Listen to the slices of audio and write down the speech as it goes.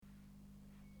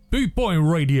Bootboy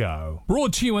Radio,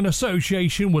 brought to you in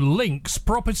association with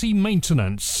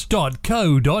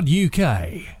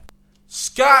linkspropertymaintenance.co.uk.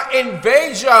 Ska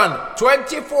Invasion,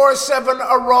 24/7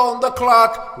 around the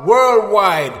clock,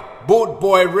 worldwide.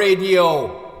 Bootboy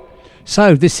Radio.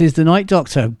 So, this is the Night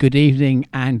Doctor. Good evening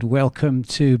and welcome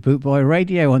to Bootboy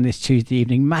Radio on this Tuesday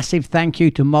evening. Massive thank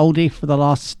you to Mouldy for the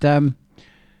last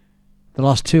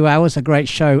 2 hours. A great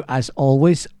show as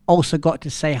always. Also got to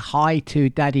say hi to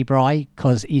Daddy Bry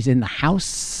because he's in the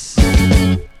house.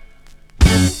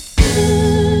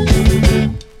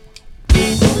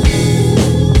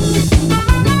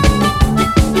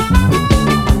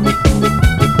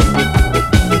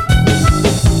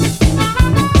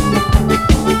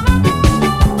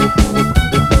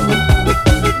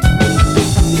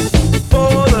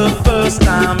 For the first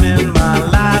time in my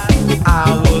life,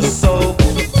 I was so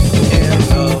in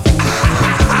love.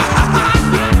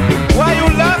 Why you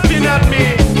laughing at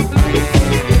me?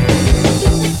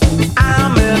 I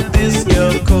met this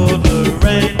girl called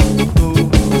Lorraine who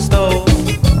stole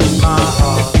my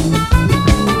heart.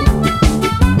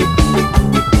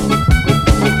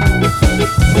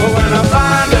 But when I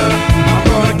find her, I'm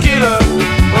gonna kill her.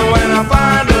 But when I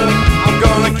find her, I'm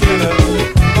gonna kill her.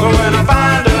 But when I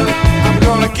find her, I'm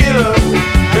gonna kill her.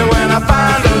 But when I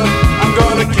find her, I'm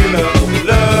gonna kill her.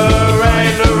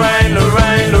 Lorraine, Lorraine,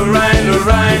 Lorraine, Lorraine,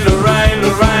 Lorraine, Lorraine,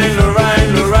 Lorraine, Lorraine,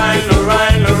 Lorraine,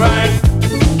 Lorraine, Lorraine.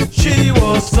 She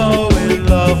was so in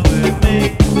love with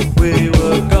me, we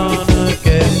were gonna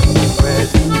get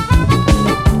ready.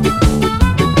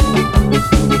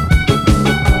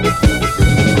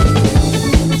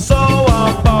 So I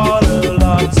bought her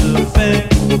lots of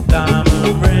things,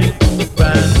 diamond ring,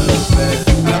 brand new bed.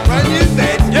 A brand new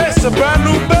bed? Yes, a brand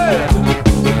new bed.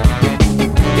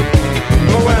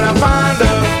 But when I find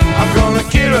her, I'm gonna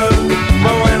kill her.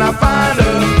 But when I find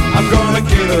her, I'm gonna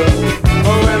kill her.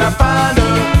 But when I find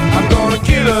her, I'm gonna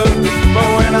kill her. But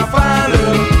when I find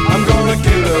her, I'm gonna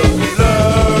kill her.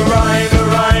 Lorraine,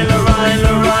 Lorraine, Lorraine,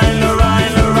 Lorraine,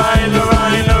 Lorraine, Lorraine,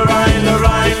 Lorraine, Lorraine,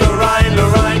 Lorraine, Lorraine,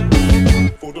 Lorraine.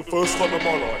 For the first time in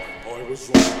my life, I was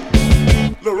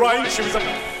wrong. Lorraine, she was a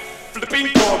flipping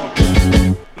bomb.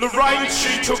 Lorraine,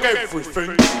 she took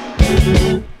everything,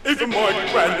 even my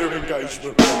brand new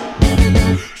engagement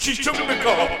ring. She took the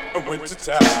car and went to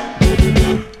town,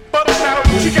 but now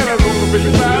she got her all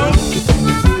really found.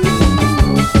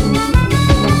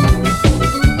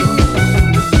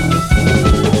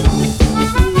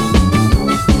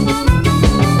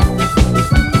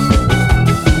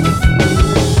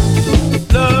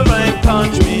 Lorraine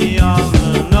punched me on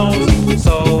the nose,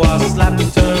 so I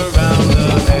slapped her round the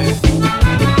head.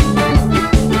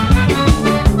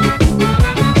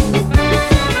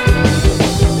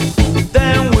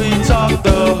 Then we talked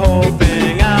the whole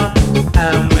thing out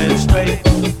and went straight to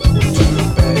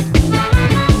bed.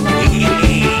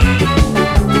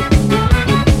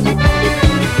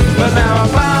 But now I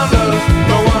found her,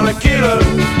 don't wanna kill her.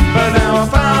 But now I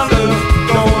found her,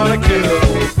 don't wanna kill her.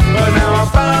 But now I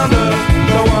found her,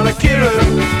 don't wanna kill her.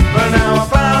 But now I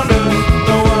found her,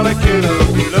 don't wanna kill her.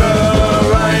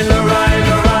 Lorraine, Lorraine,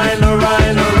 Lorraine,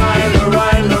 Lorraine, Lorraine,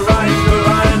 Lorraine, Lorraine,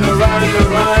 Lorraine, Lorraine,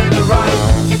 Lorraine, Lorraine.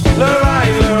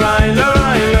 Lorraine, Lorraine,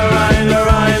 Lorraine, Lorraine,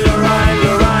 Lorraine, Lorraine,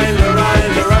 Lorraine,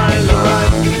 Lorraine, Lorraine,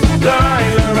 Lorraine.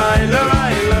 Lorraine, Lorraine,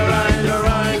 Lorraine, Lorraine, Lorraine,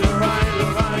 Lorraine,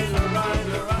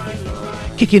 Lorraine, Lorraine,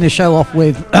 Lorraine. Kicking the show off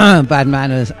with Bad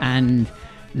Manners and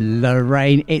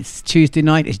Lorraine. It's Tuesday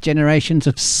night. It's Generations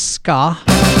of Ska.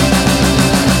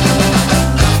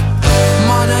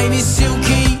 My name is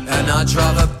Silky and I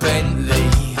drive a Bentley.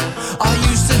 I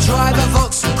used to drive a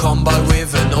Vauxhall Combo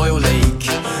with an oil leak,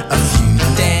 a few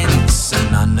dents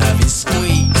and unnerving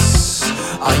squeaks.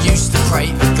 I used to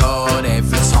pray to God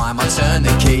every time I turned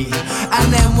the key.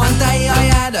 And then one day I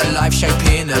had a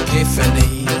life-shaping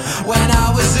epiphany when I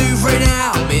was hoovering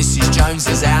out Mrs.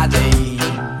 Jones's Audi.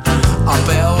 I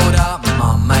belled up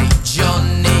my mate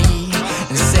Johnny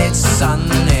and said, son,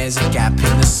 there's a gap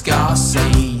in the ska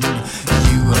scene.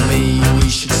 You and me, we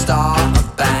should start a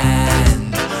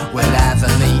band. We'll have a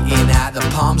meeting at the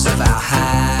palms of our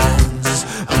hands,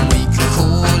 and we could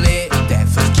call it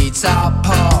Death of Guitar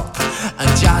Pop, and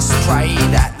just pray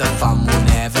that the fun will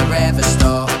never ever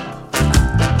stop.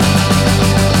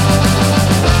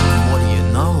 What do you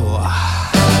know?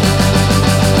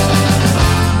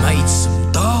 Made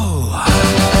some dough.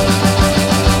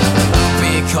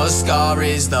 Because ska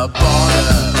is the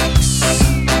bollocks.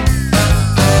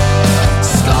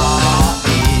 Ska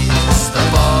is the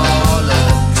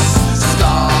bollocks.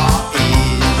 Ska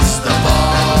is the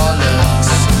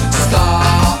bollocks. Ska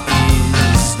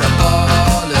is the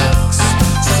bollocks.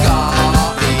 Ska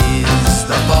is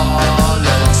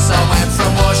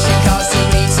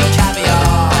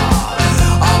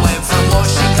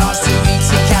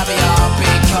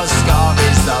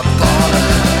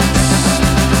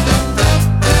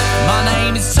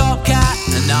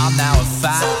now a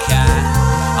fat cat.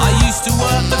 I used to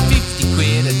work for 50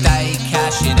 quid a day,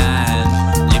 cash in hand.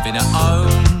 Living at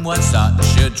home was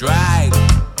such a drag.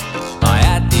 I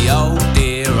had the old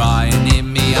dear iron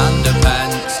in me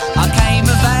underpants. I came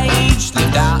of age,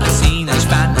 lived out a teenage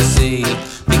fantasy.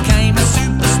 Became a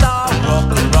superstar, rock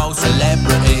and roll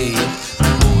celebrity.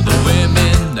 All the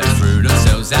women, they threw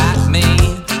themselves at me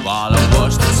while I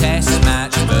watched the test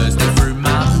match Thursday through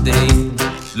Monday.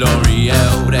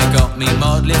 L'Oreal, they got me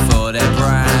modelling for their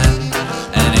brand,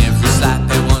 and every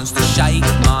slapper wants to shake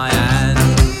my hand.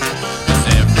 'Cause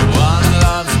everyone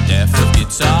loves death of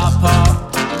guitar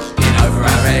pop. In over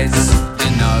our heads,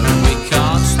 you know we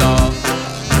can't stop.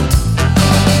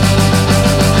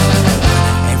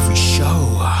 Every show,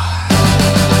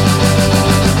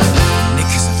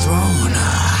 knickers are thrown,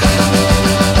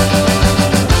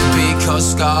 because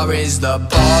Scar is the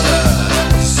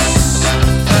bollocks.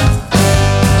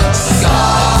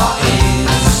 Scar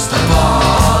is the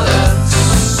bollocks.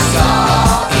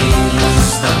 Scar is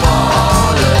the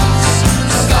bollocks.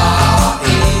 Scar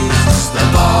is the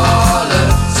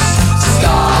bollocks.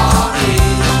 Scar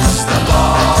is the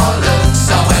bollocks.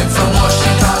 I went from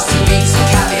washing cars to eating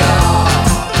caviar.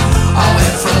 I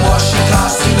went from washing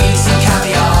cars to eating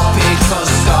caviar because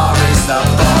Scar is the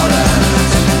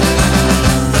bollocks.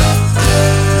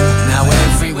 Now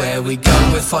everywhere we go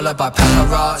we're followed by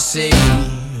paparazzi.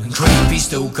 Creepy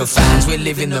stalker fans, we're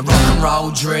living the rock and roll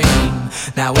dream.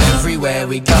 Now everywhere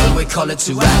we go we're collared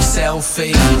to have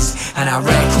selfies, and our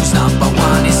record's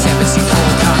 #1 in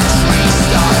 74 countries.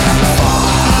 Scar carry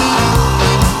fire.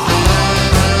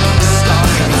 Scar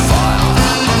carry fire.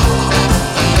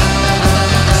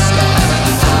 Scar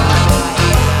carry fire.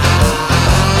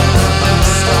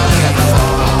 Scar carry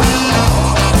fire.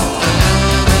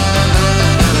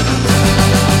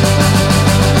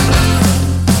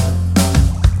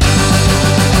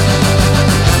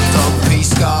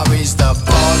 Scar is the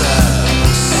bollocks.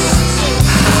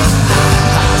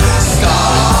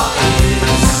 Scar is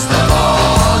the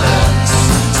bollocks.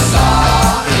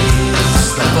 Scar is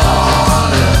the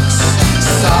bollocks.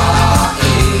 Scar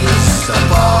is the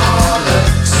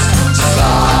bollocks.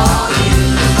 Scar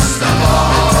is the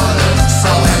bollocks.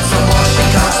 I went from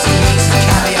washing cars to eating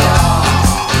caviar.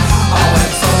 I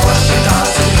went from washing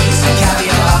cars to eating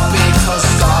caviar because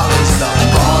Scar is the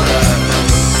bollocks.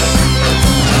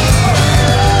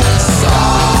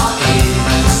 Scar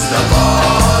is the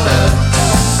bollocks.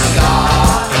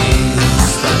 Scar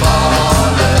is the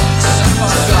bollocks.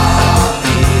 Scar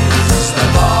is the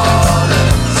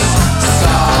bollocks.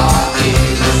 Scar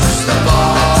is the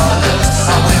bollocks.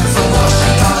 I went from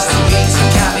washing cars to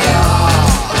eating caviar.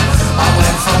 I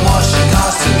went from washing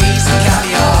cars to eating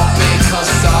caviar because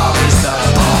Scar is the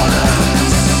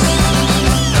bollocks.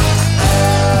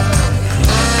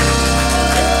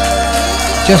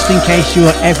 Just in case you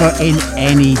are ever in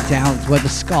any doubt whether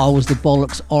Scar was the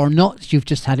bollocks or not, you've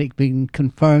just had it been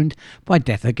confirmed by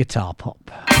Death of Guitar Pop.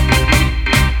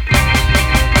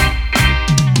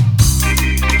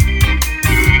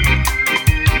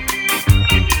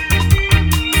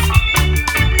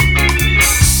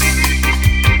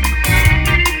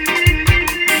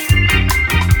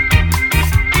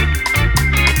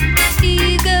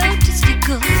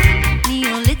 Egotistical,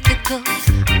 neolithical.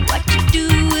 What you do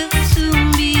will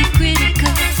soon be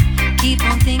critical. Keep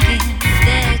on thinking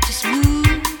that you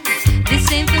smooth. This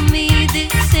ain't for me,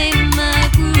 this ain't my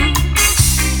groove.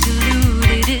 Deluded.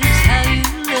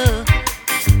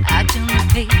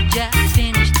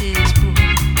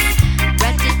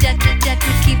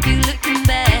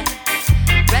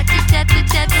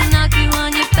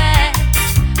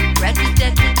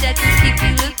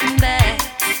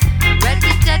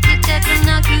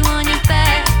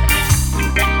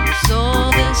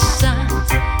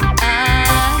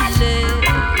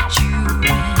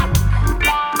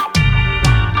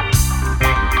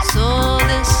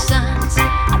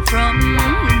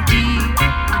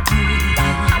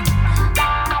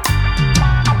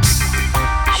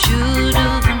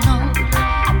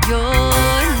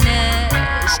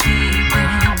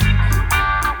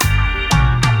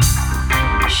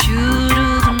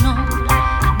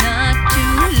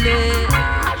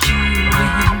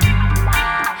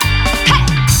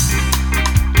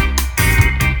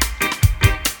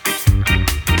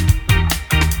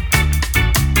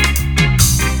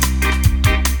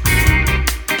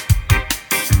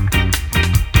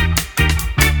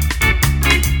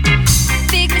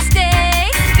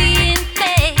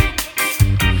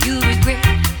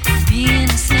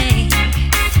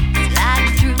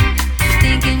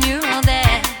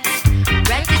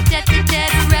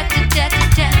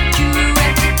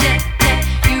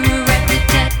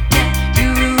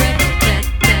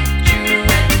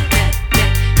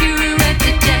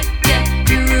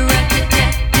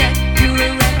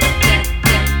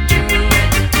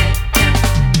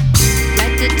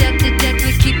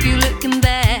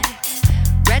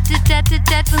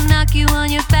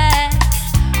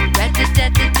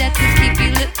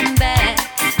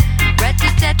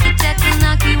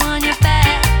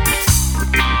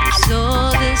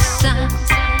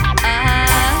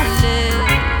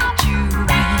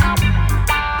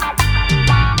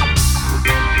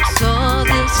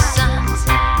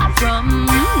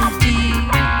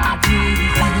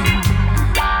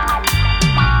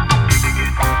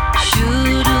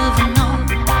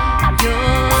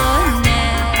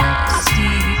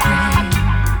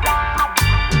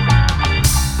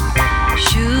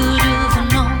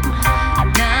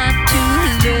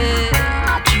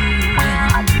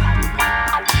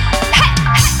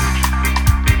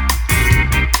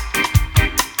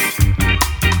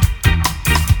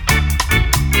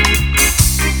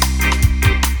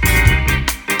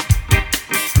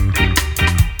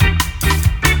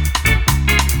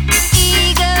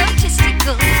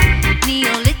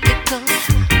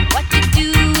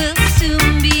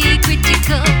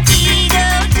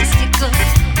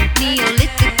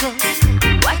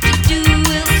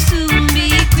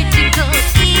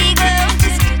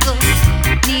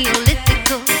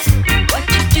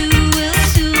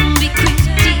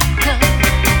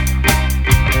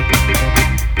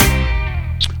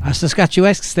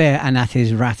 Saskatchewesks there, and that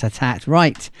is Rat-a-tat.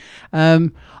 Right. I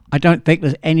don't think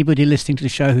there's anybody listening to the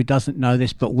show who doesn't know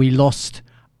this, but we lost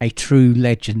a true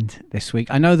legend this week.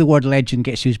 I know the word legend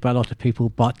gets used by a lot of people,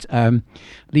 but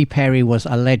Lee Perry was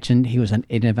a legend. He was an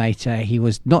innovator. He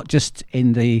was not just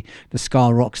in the ska,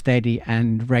 rocksteady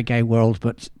and reggae world,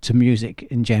 but to music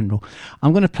in general.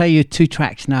 I'm going to play you 2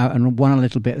 tracks now and one a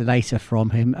little bit later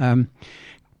from him.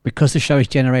 Because the show is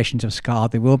Generations of Ska,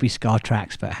 there will be ska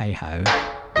tracks, but hey ho.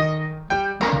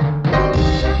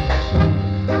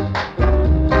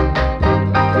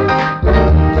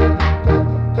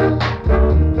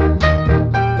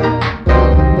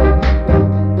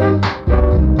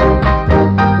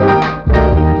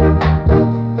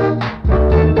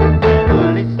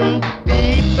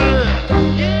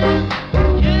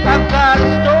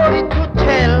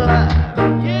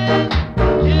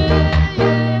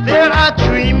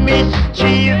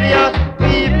 Mischievous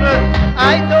people,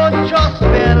 I don't trust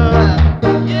well.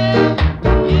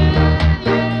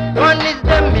 One is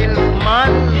the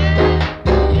milkman,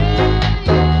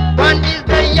 one is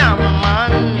the young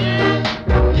man.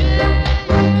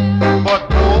 But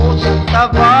most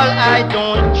of all, I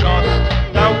don't trust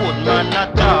the woodman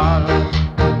at all.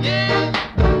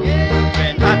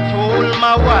 When I told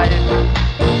my wife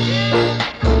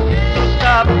to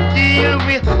stop deal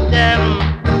with them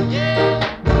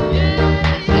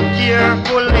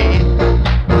carefully,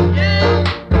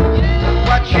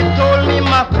 what she told me,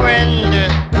 my friend,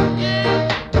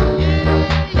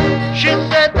 she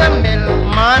said the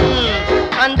milkman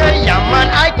and the young man,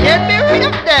 I can't be rid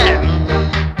of them,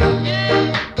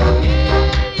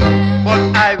 but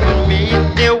I will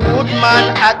meet the woodman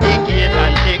at the gate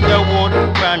and take the wood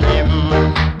from him.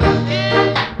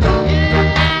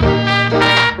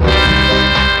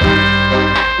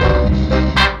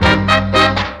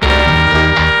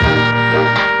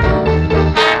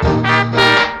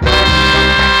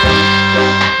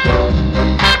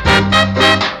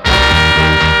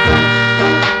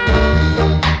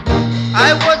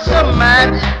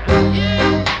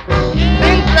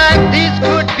 Things like this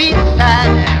could be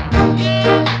sad.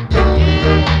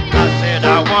 I said I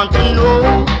want to know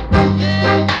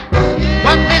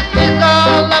what this is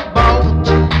all about.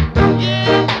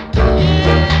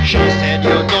 She said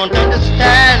you don't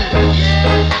understand.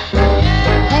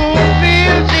 Who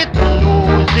feels it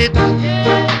knows it.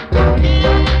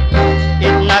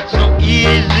 It's not so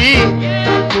easy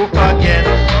to forget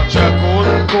such a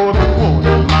good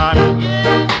man.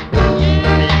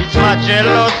 My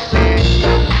jealousy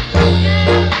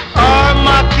or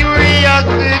my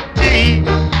curiosity,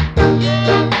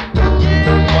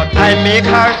 but I make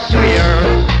her swear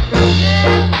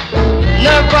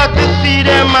never to see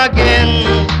them again.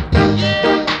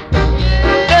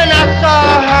 Then I saw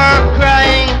her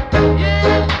crying.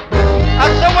 I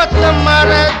said, what's the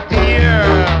matter, dear?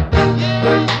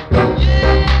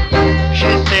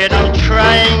 She said, I'm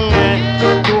trying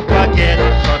to forget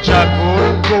such a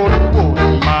good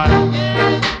man.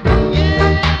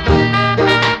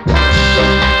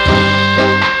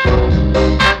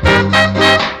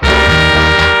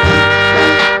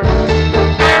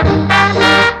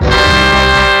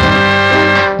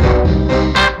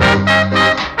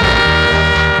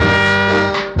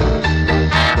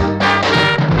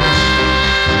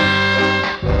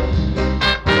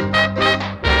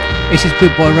 This is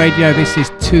Boot Boy Radio. This is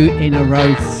 2 in a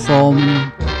row from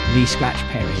Lee Scratch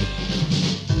Perry.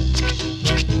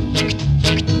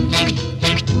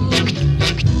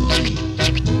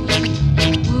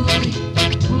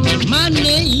 My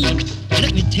name,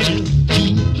 let me tell you,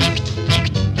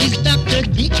 is Dr.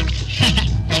 Dick.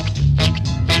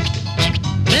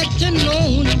 Better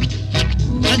known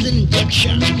as an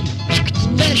injection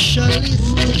specialist.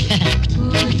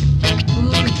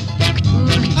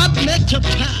 I've met a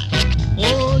part.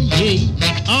 Oh yeah,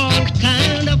 all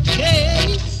kind of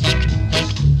case,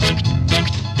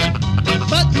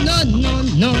 but none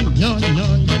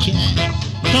can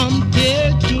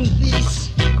compare to this.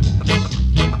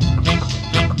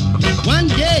 One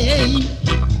day,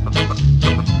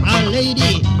 a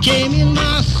lady came in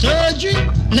my surgery.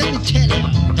 Let me tell you,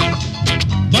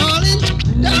 bawling,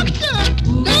 doctor,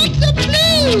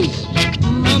 please,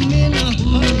 I'm in a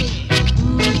hurry.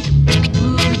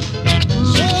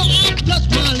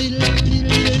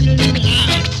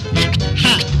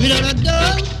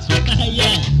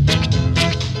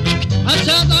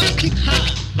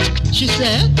 She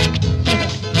said,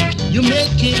 you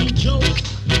making joke.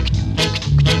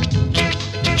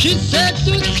 She said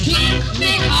to take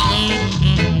me home.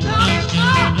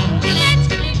 Let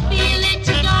me feel it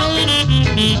now.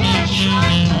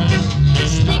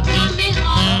 Stick on me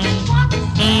home.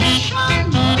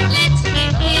 Let me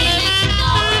feel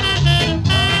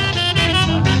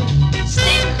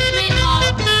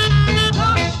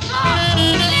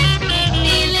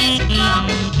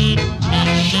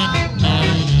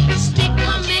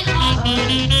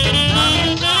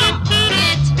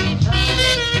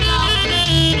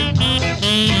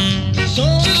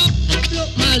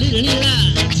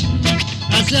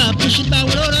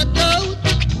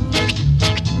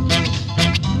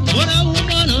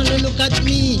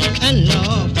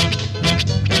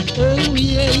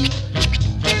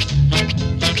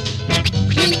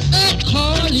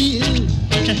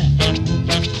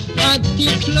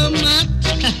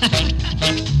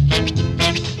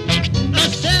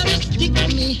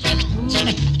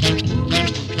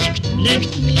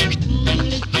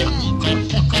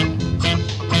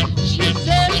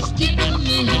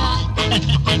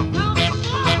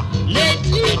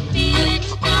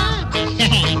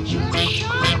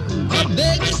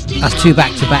two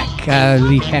back-to-back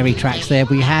Lee Perry tracks there.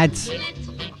 We had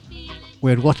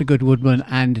What a Good Woodman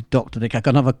and Dr. Dick. I've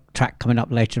got another track coming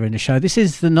up later in the show. This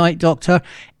is The Night Doctor.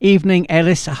 Evening,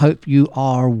 Ellis. I hope you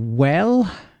are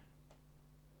well.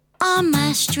 On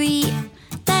my street,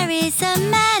 there is a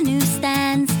man who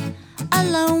stands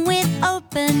alone with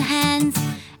open hands,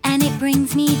 and it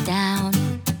brings me down.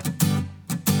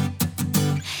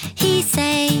 He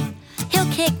say he'll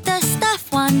kick the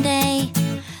stuff one day,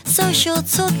 social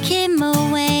took him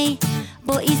away,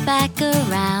 but he's back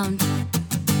around.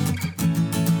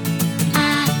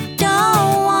 I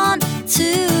don't want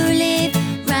to live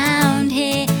round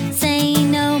here, say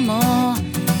no more.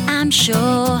 I'm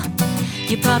sure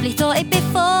you probably thought it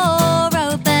before,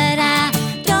 oh, but I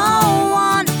don't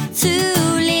want to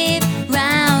live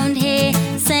round here,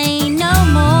 say no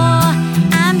more.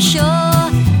 I'm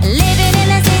sure living in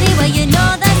a city where you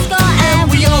know the score,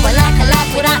 and we all were like a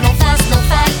life without no fuss, no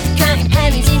fight, counting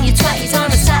pennies in your 20s on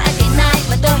a Saturday night.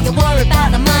 But don't you worry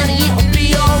about the money, it'll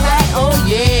be alright, oh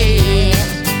yeah.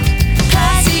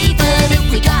 'Cause even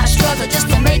if we gotta struggle just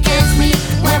to make ends meet,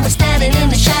 when we're standing in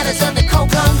the shadows of the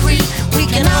cold concrete, we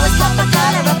can always pop a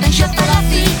collar up and shuffle our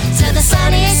feet to the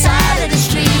sunny side of the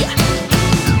street.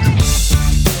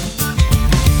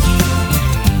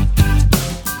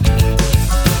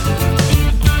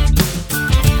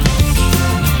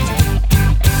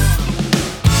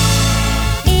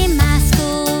 In my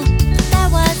school, there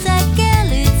was a girl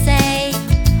who'd say,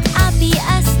 I'll be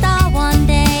a star one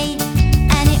day,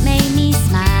 and it made me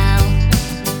smile.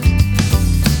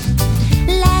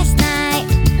 Last night,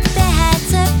 they had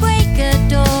to break a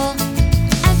door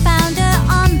and found her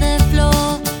on the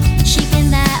floor. She'd been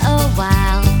there a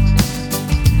while.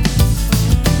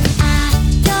 I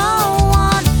don't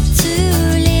want to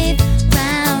live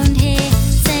round here,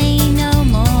 say no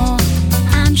more.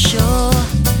 I'm sure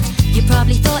you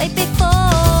probably thought it before,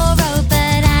 oh,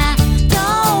 but I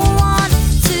don't want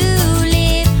to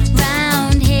live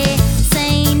round here,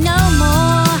 say no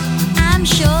more. I'm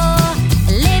sure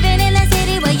living in a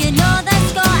city where you know the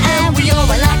score, and we all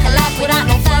were like a life without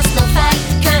no fuss, no fight,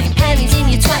 counting pennies in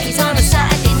your 20s on a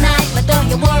Saturday night. But don't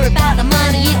you worry about the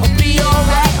money, it'll be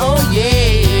alright, oh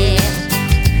yeah.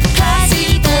 'Cause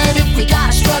even if we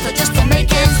gotta struggle just to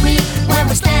make ends meet, when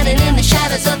we're standing in the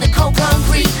shadows of the cold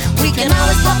concrete, we can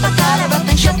always pop a collar up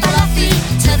and shuffle our feet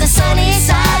to the sunny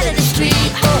side of the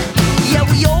street. Yeah,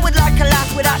 we all would like a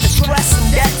life without the stress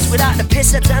and debts, without the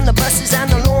pissers and the buses and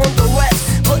the launderettes.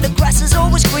 But the grass is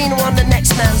always greener on the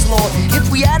next man's lawn. If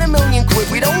we had £1 million,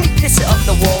 we'd only piss it up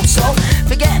the wall. So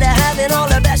forget the having all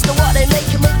the best of what they make,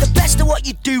 and make the best of what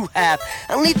you do have,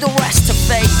 and leave the rest to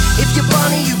fate. If you're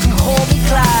Bonnie, you can call me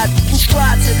Clyde. You can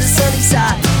strive to the sunny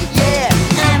side, yeah.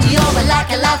 And we all were like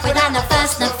a life without no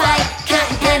fuss, no fight,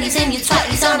 counting pennies in your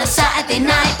 20s on a Saturday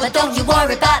night. But don't you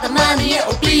worry about the money,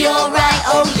 it'll be alright,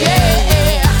 oh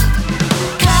yeah.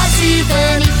 'Cause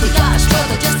even if we gotta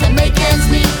struggle just to make ends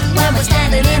meet, when we're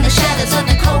standing in the shadows of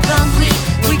the cold concrete,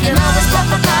 we can always pop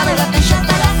a collar up and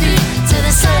shuffle our feet to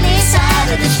the sunny side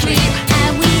of the street.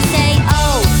 And we say,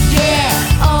 oh yeah,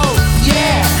 oh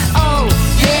yeah, oh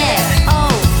yeah,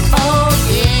 oh, oh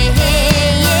yeah,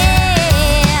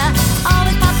 yeah.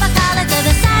 Always pop a collar to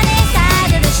the sunny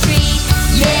side of the street.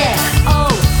 Yeah,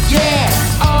 oh yeah,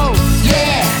 oh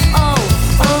yeah, oh,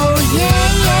 oh yeah,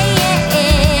 yeah,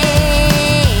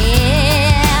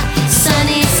 yeah.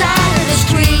 Sunny side of the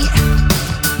street.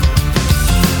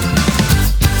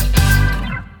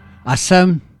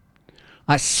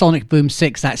 That's Sonic Boom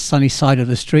 6, that's Sunny Side of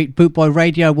the Street. Bootboy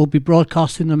Radio will be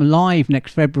broadcasting them live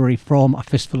next February from A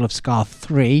Fistful of Scar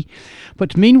 3.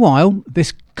 But meanwhile,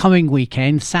 this coming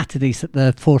weekend, Saturday,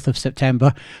 the 4th of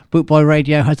September, Bootboy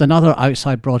Radio has another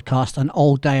outside broadcast, an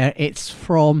all-dayer. It's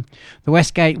from the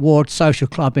Westgate Ward Social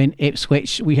Club in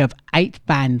Ipswich. We have 8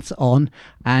 bands on,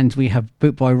 and we have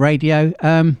Bootboy Radio.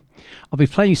 I'll be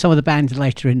playing some of the bands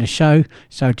later in the show,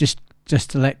 so just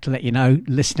to let you know,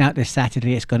 listen out this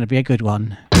Saturday, it's going to be a good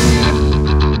one.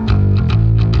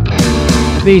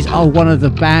 These are one of the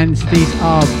bands. These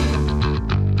are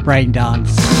Brain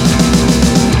Dance.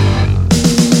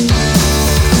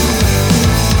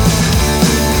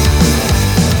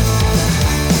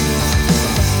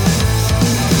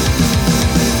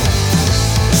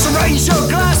 So raise your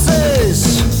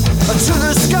glasses to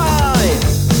the sky,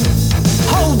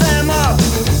 hold them up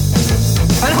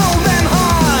and hold them high.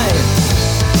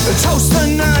 Toast the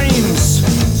names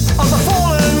of the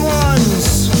fallen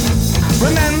ones.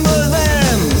 Remember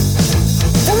them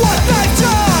for what they've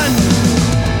done.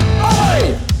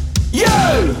 Oi!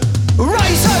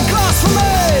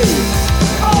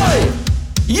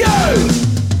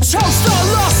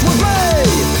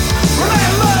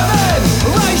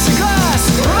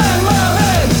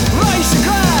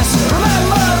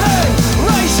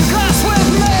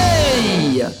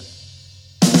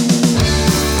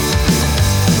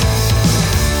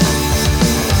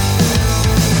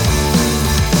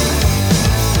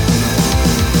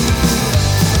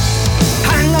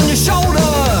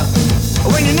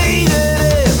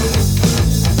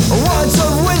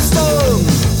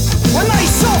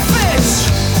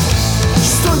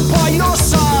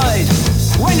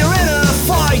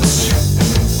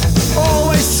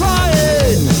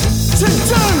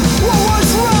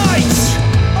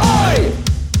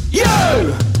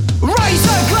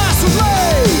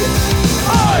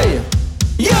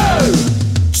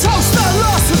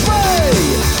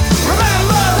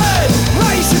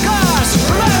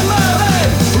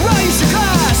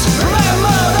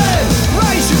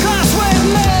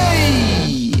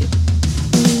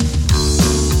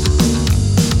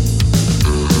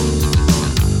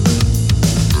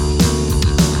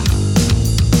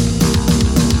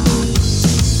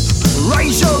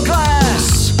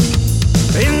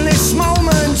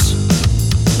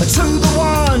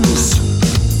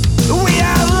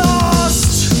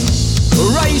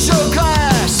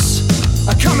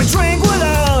 and drink with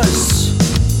us.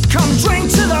 Come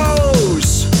drink to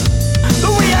those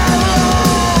that we have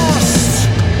lost.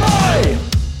 Oi,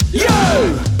 you,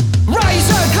 raise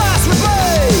a glass with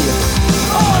me.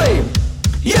 Oi,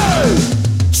 you,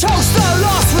 toast the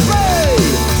lost with me.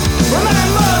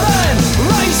 Remember then,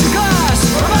 raise a glass.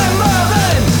 Remember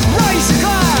then, raise a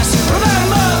glass.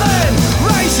 Remember then,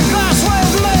 raise a glass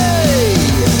with me.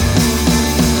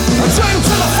 Drink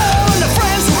to the fall and the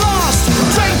friends we've lost.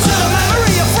 Drink to the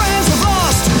memory of friends we've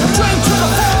lost. Drink to the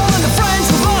fall and the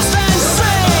friends we've lost and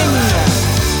sing.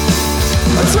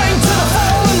 Drink to the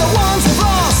fall and the ones we've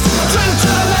lost. Drink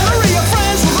to the memory of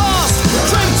friends we've lost.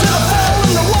 Drink to the fall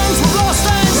and the ones we've lost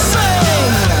and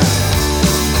sing.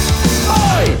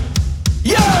 Oi,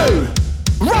 you,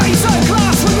 raise a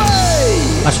glass with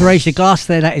me. That's Raise Your Glass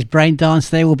there. That is Brain Dance.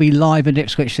 They will be live in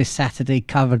Ipswich this Saturday,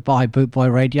 covered by Boot Boy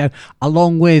Radio,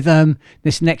 along with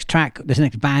this next track, this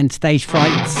next band, Stage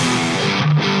Frights.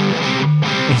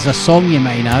 It's a song you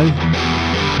may know.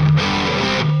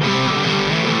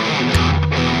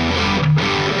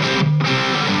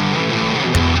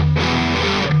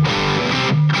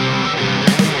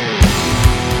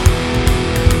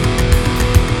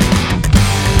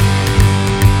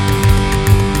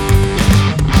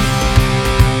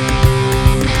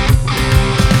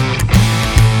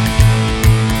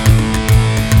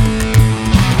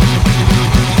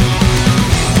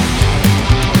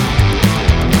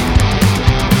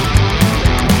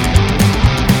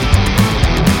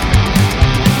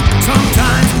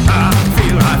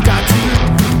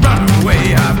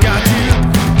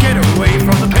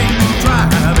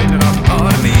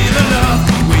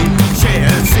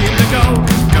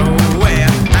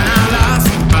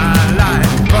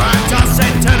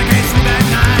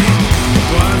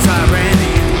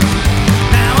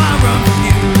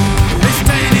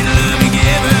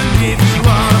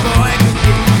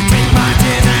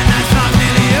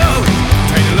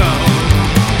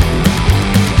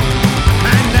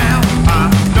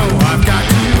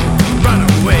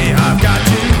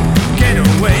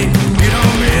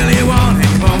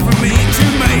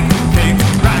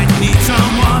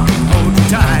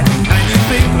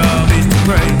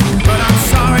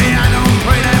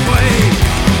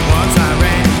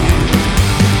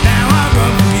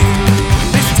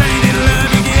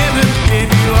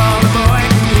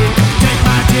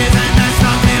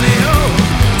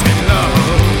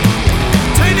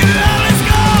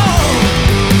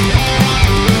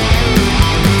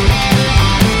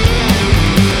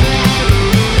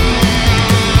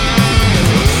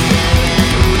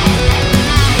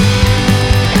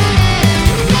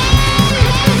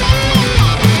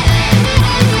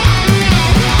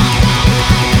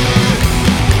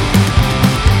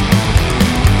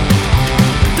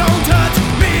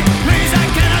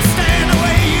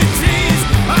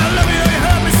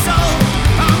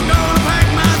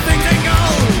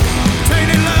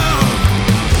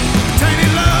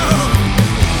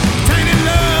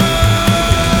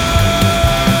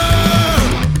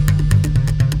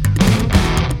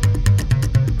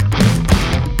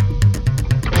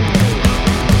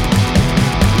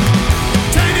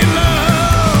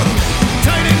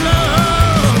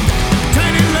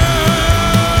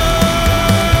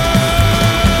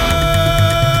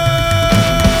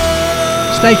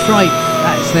 Stage Fright,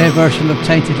 that's their version of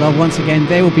Tainted Love. Once again,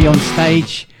 they will be on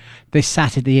stage this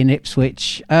Saturday in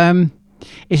Ipswich.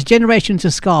 It's Generations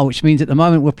of Ska, which means at the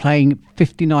moment we're playing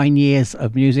 59 years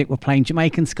of music. We're playing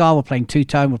Jamaican ska, we're playing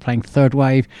two-tone, we're playing third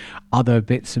wave, other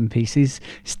bits and pieces.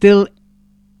 Still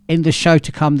in the show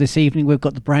to come this evening, we've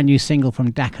got the brand new single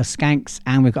from Dakar Skanks,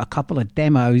 and we've got a couple of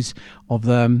demos of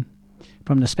them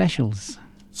from the specials.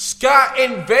 Ska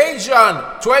Invasion,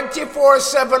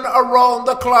 24/7 around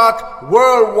the clock,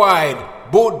 worldwide.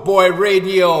 Boot Boy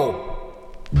Radio.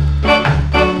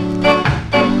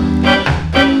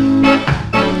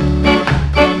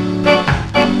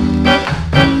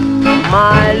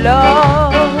 My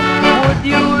love, would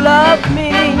you love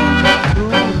me to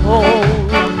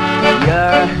hold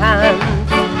your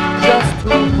hands, just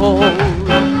to hold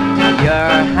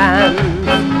your hands,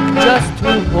 just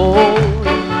to hold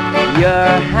your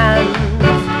hands?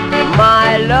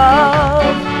 My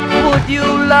love, would you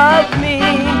love me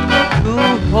to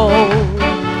hold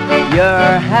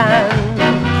your hands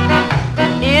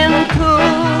into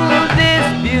this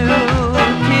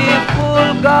beautiful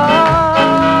garden?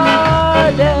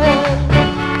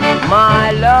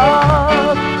 My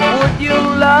love, would you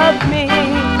love me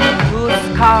to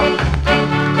scout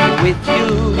with you,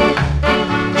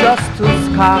 just to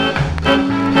scout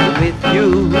with you,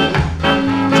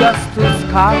 just to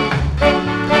scout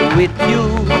with you?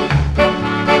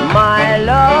 My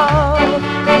love,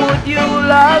 would you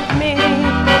love me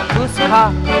to ska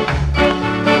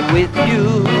with you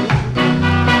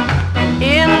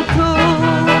into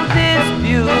this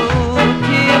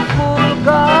beautiful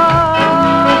garden?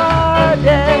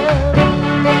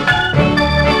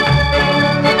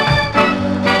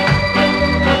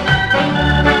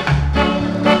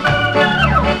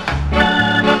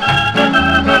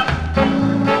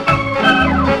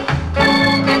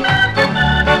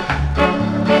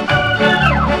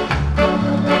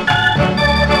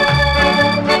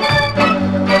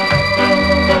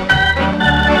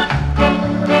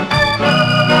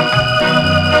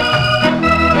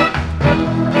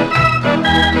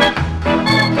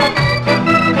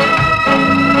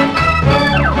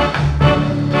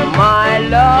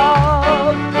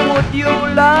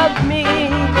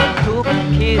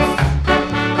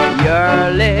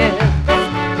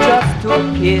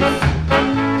 Kiss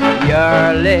your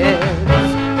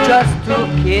lips, just to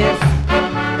kiss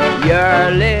your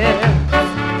lips.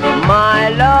 My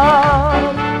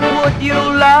love, would you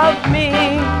love me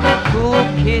to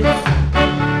kiss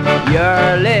your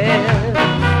lips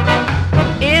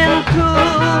into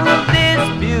this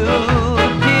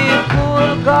beautiful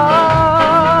garden?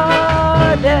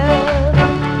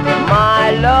 My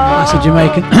love. That's a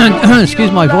Jamaican,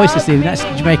 excuse my voice this evening, that's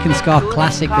a Jamaican ska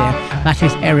classic there. That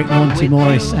is Eric Monty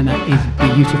Morris, and that is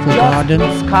Beautiful Garden.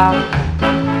 Just to ska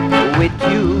with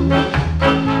you,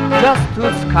 just to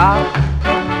ska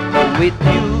with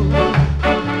you.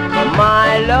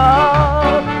 My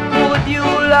love, would you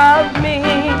love me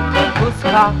to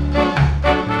ska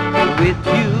with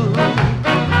you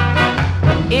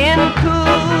into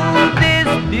this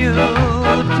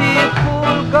beautiful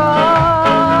garden?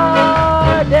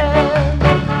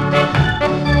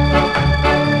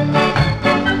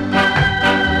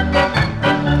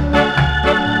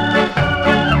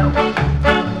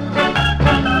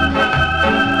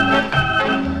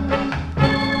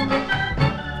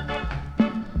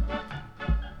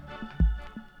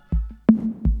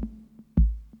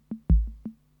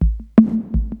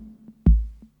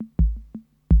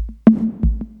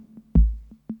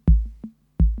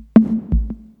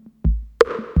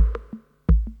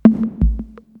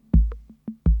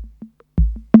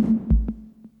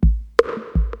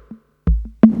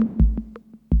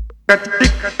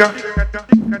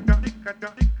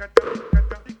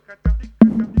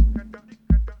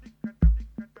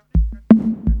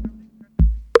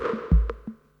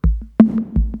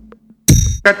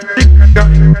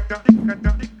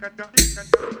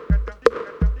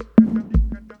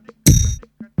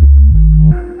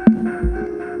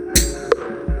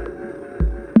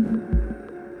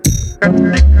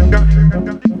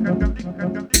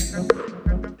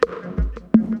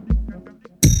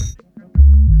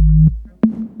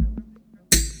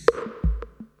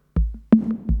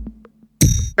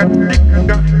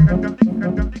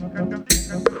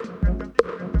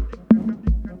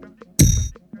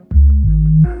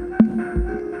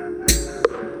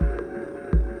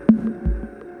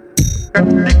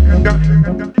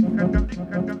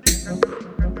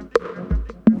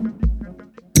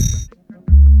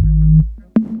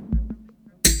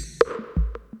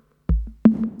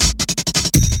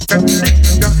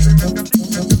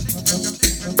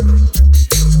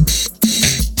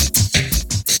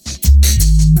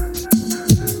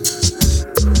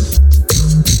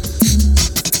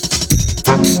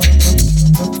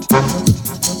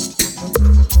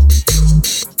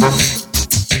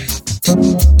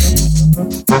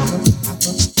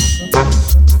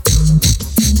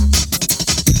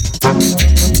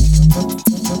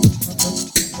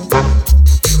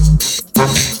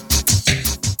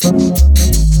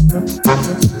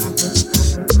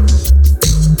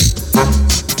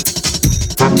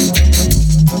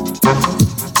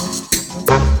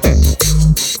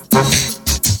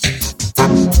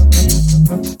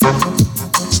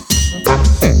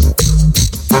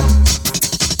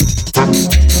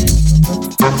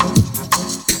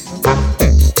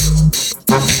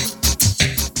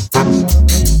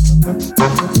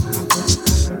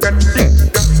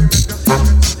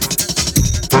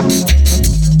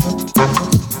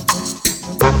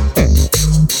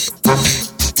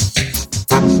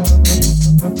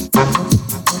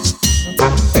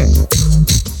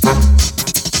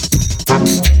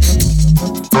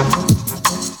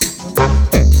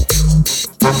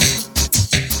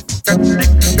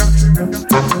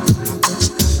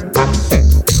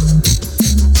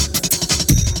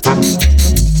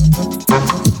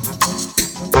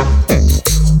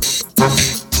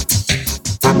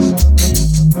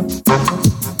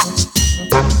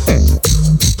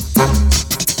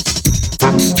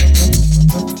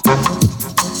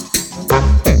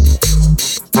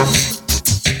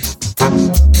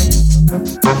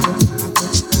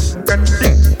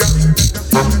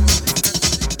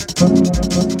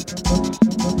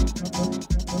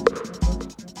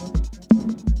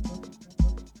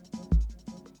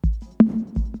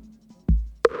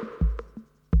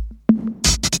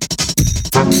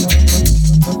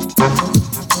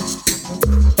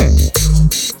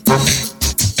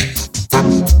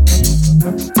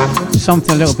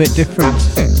 something a little bit different.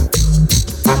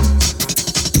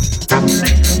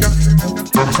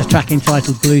 That's a track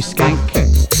entitled Blue Skank.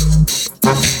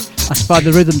 I spied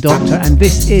the Rhythm Doctor, and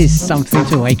this is something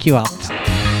to wake you up.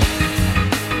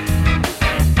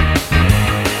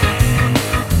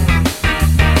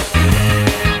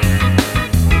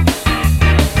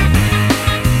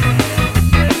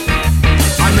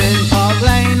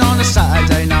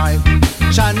 Saturday night,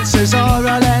 chances are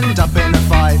I'll end up in a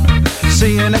fight.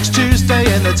 See you next Tuesday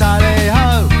in the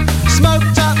tally-ho.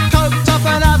 Smoked up, coked up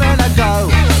and having a go.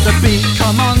 The beat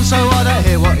come on, so I don't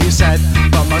hear what he said,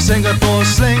 but my Singapore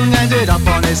sling ended up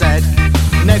on his head.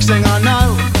 Next thing I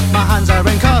know, my hands are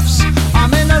in cuffs.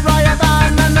 I'm in a riot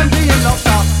van and I'm being locked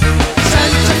up.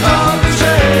 Sent to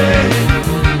Coventry,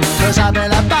 'cause I've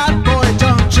been a bad boy,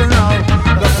 don't you know?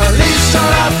 The police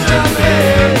are after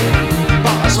me,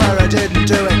 I swear I didn't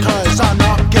do it 'cause I'm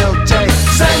not guilty.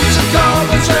 Sent to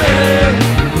Coventry,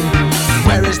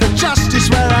 where is the justice,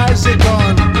 where has it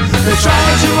gone? They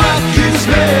tried to accuse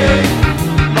me,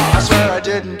 but I swear I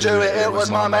didn't do it, it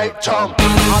was my mate Tom.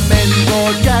 I'm in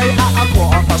Broadgate at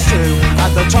 2:15.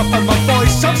 At the top of my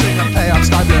voice I'm singing Pay Up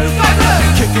Sky Blue,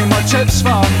 kicking my chips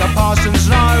from the parson's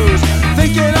nose,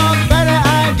 thinking I'm better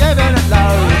and giving it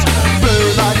loads. Blue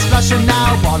lights flashing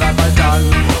now, what have I done?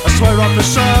 I swear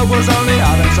officer was only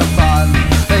having some fun.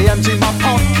 They emptied my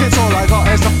pockets, all I got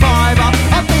is a fiver.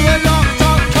 I'm being locked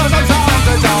up 'cause I'm trying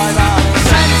to diver.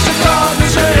 Sent to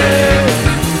Coventry,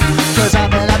 'cause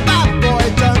I've been a bad boy,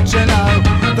 don't you know?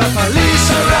 The police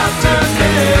are after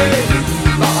me,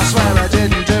 but I swear I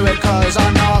didn't do it 'cause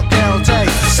I'm not guilty.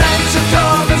 Sent to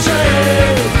Coventry,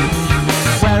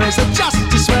 where is the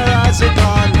justice, where has it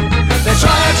gone? They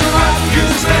tried to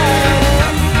accuse me,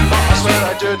 but I swear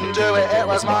I didn't do it, it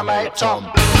was my mate Tom.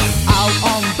 Out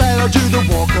on bail I do the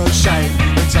walk of shame.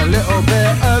 It's a little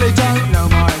bit early, don't know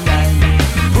my name.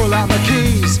 Pull out my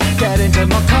keys, get into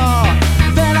my car,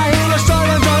 then I hear a story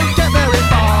and don't get very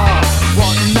far.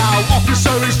 What now,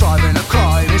 officer, is driving a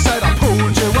crime. He said I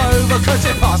pulled you over 'cause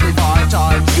it passed me 5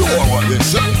 times. You're alright then,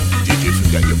 sir. Did you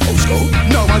forget your postcode?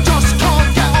 No, I just can't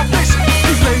get off this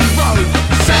evening road.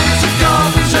 Sent to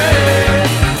Coventry,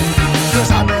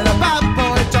 'cause I've been a bad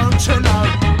boy, don't you know?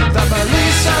 The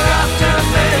police are after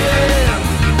me,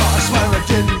 but I swear I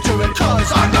didn't do it 'cause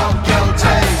I'm not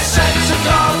guilty. Sent to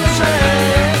Coventry,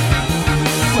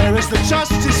 where is the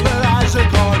justice, where has it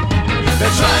gone?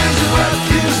 They're trying to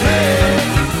accuse me,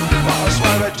 but I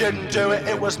swear I didn't do it,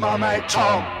 it was my mate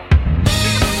Tom.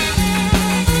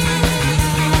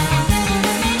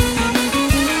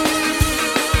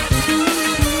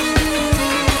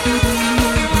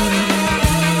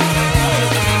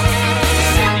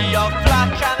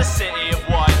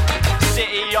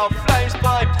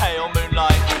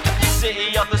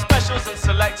 City of the specials and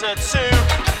selected too.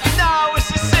 Now it's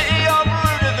the city of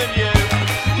ruder than you.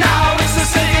 Now it's the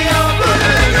city of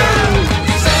ruder than you.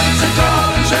 Sent to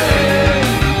Coventry,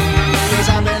 'cause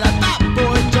I've been a bad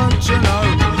boy, don't you know?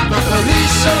 The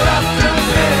police are after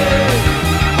me,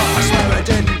 but I swear I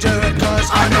didn't do it 'cause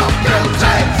I'm not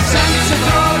guilty. Sent to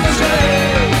Coventry,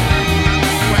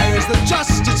 where is the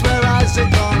justice, where has it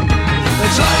gone? They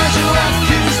tried to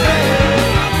accuse me,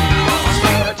 but I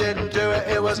swear I didn't do it,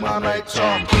 it was my mate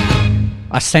Tom.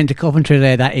 I sent to Coventry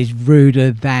there, that is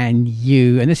Ruder Than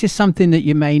You. And this is something that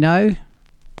you may know.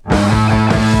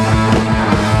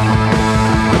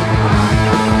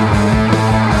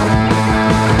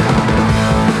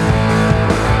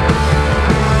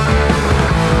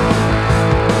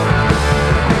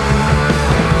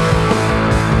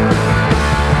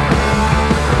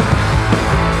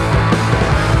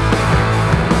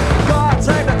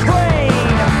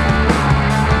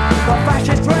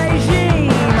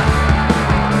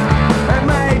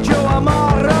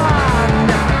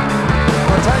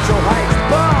 Potential hate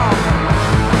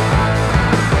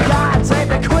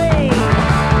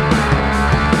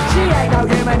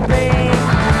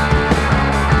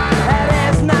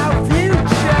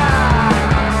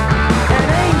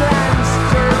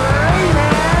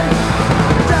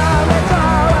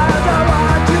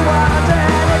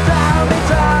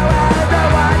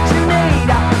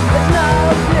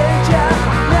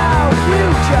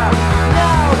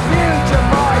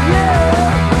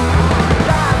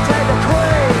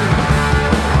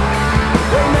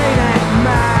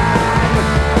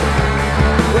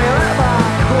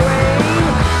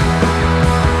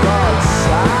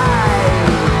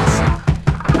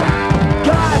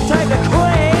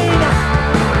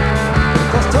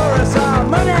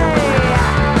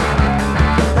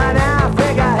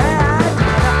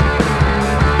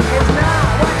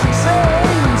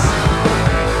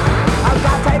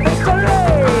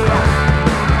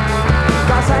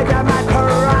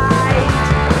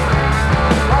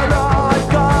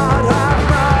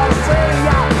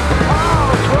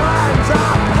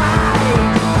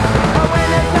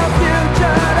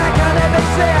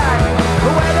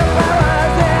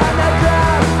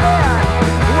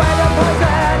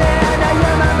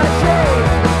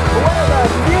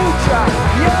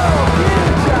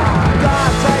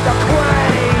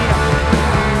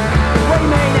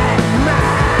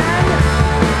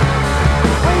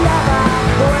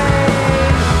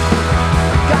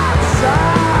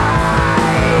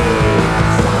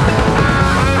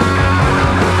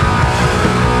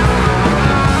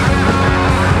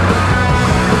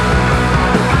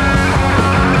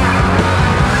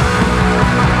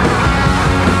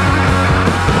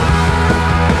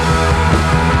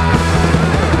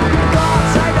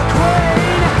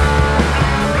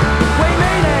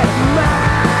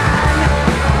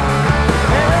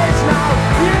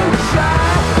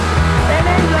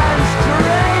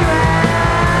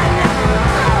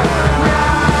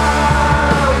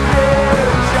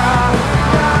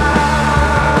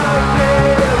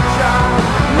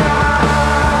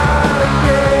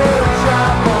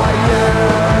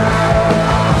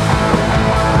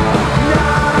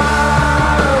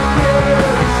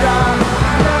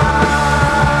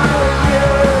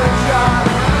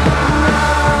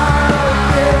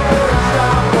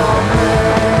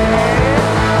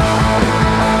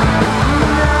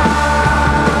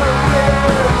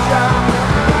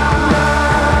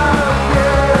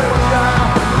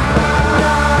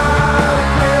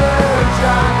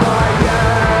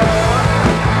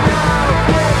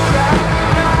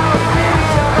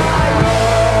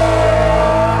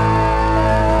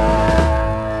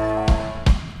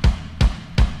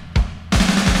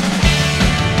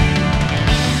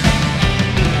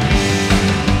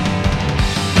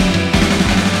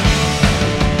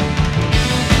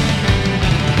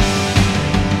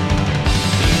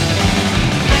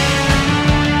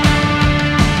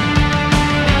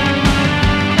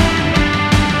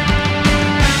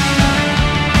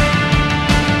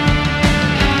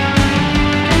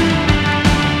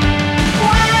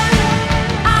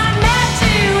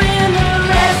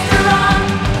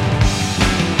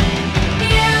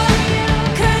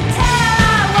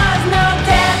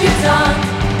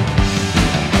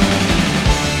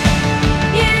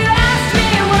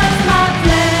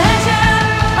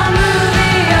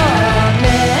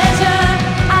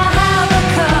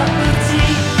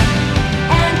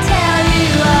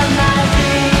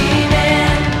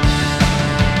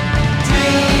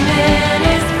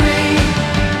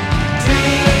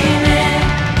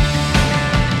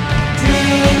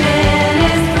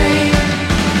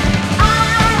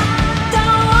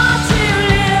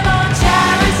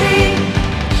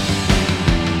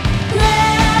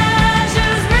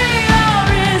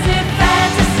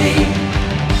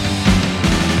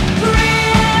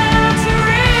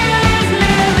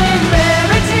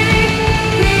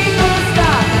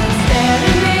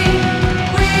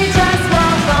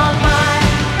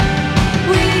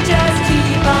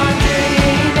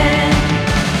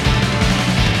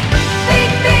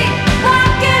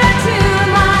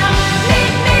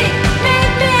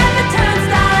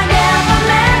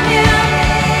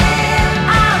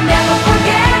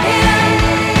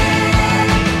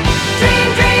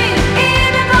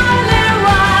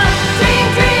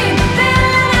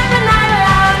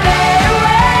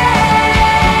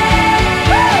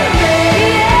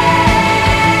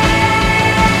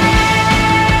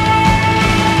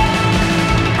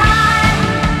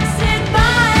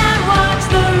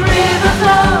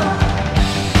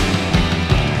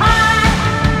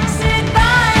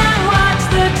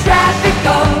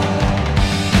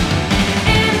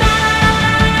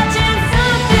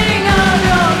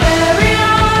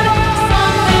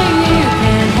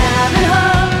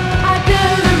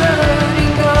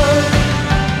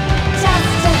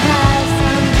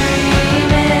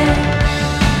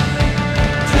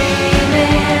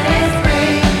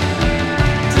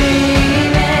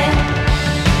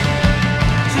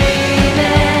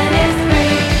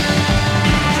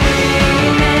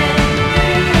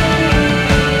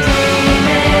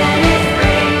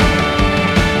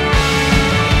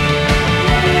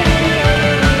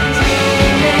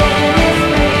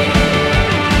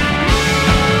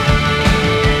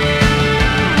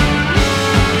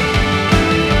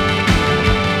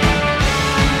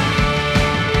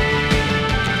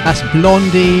That's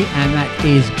Blondie, and that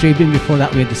is Dribbling. Before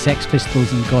that, we had the Sex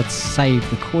Pistols and God Save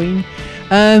the Queen.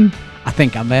 I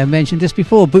think I may have mentioned this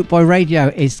before. Bootboy Radio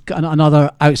is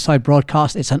another outside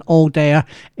broadcast. It's an all-dayer.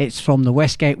 It's from the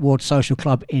Westgate Ward Social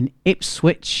Club in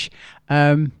Ipswich.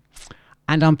 And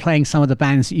I'm playing some of the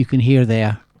bands that you can hear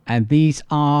there. And these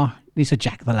are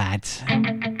Jack the Lads.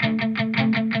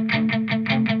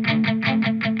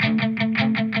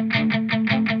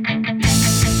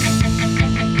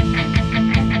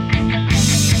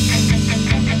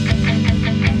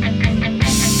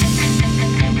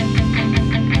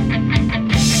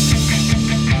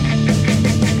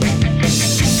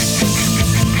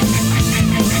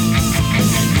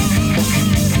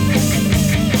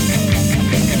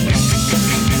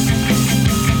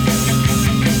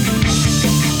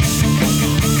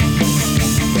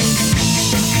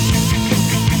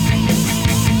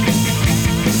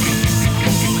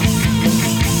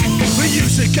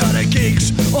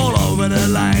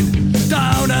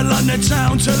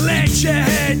 Town to let your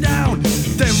head down.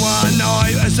 Then one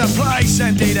night as the place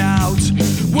emptied out,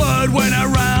 word went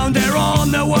around they're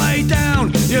on the way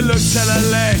down. You look to the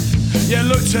left, you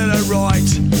look to the right,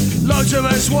 loads of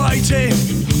us waiting,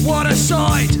 what a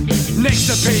sight. Next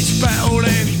the pitch battle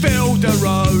then filled the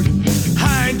road,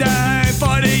 hand to hand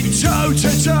fighting toe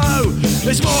to toe.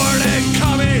 There's more of them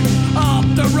coming up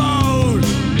the road,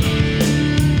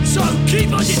 so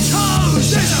keep on your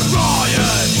toes. There's a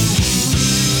riot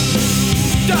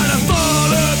down the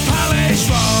Fulham Palace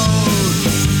Road.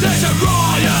 There's a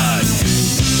riot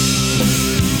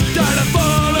down the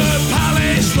Fulham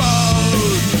Palace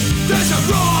Road. There's a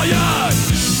riot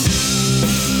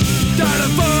down the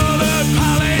Fulham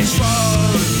Palace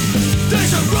Road.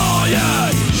 There's a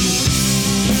riot.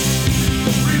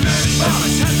 Remember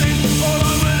what's happening all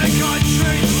over the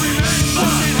country. Remember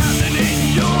what's happening in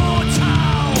your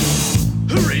town.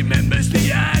 Who remembers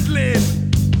the ad-lib,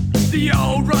 the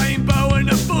old Rainbow and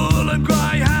the Fulham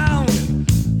Greyhound?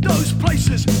 Those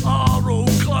places are all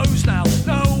closed now,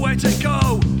 nowhere to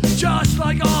go, just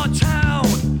like our town.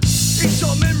 It's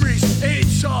our memories,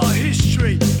 it's our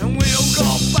history, and we all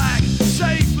got back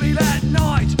safely that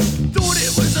night. Thought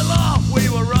it was a laugh, we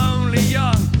were only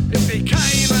young. It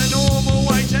became a normal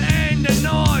way to end the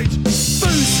night.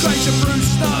 Booze, scratch and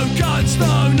bruise, no guns,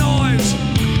 no knives.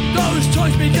 Those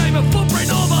times became a footprint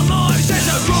of our lives. There's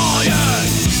a riot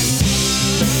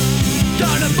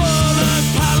down the Fulham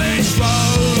Palace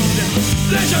Road.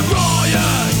 There's a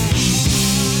riot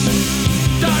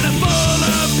down the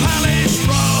Fulham Palace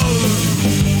Road.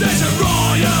 There's a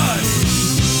riot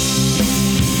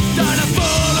down the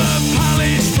Fulham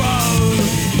Palace Road.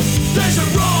 There's a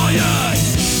riot.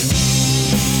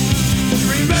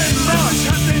 Remember what's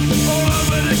happening all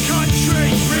over the country.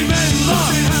 Remember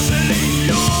what's happening in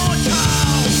your town.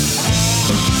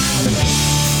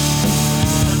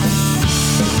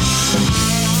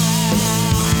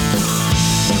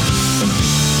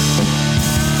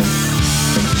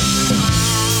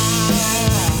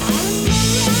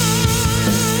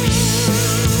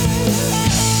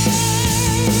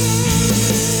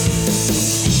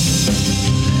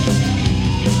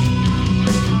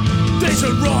 There's a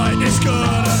riot, there's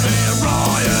gonna be a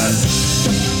riot.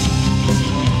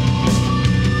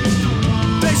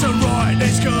 There's a riot,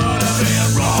 there's gonna be a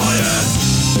riot.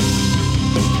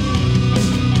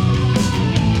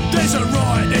 There's a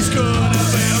riot, there's gonna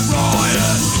be a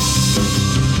riot.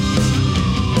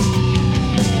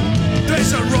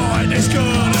 There's a riot, there's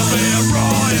gonna be a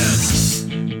riot.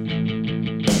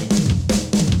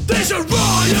 There's a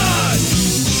riot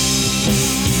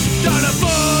down the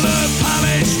Fulham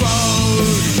Palace Road.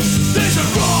 There's a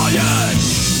riot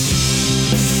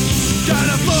down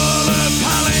the Fulham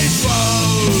Palace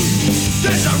Road.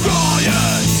 There's a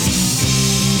riot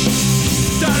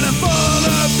down the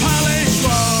Fulham Palace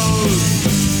Road.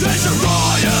 There's a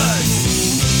riot.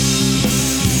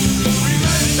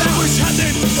 That was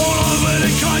happening all over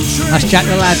the country. That's Jack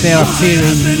the Lad there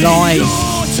appearing live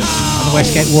at the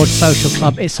Westgate Ward Social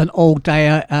Club. It's an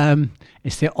all-dayer.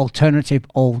 It's the alternative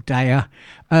all-dayer.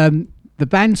 The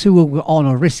bands who were on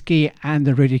are Risky and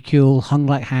The Ridicule, Hung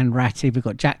Like Hand Ratty. We've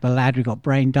got Jack the Lad, we've got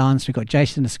Brain Dance, we've got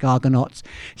Jason the Scargonauts,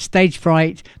 Stage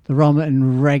Fright, the Rum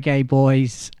and Reggae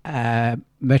Boys,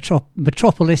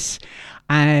 Metropolis,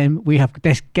 and we have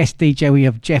guest DJ. We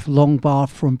have Jeff Longbar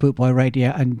from Bootboy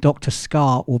Radio, and Dr.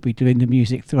 Scar will be doing the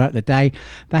music throughout the day.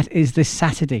 That is this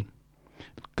Saturday.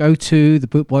 Go to the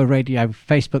Bootboy Radio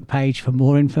Facebook page for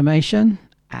more information,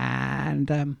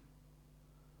 and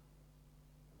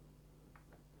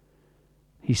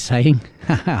he's saying,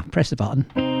 press the button.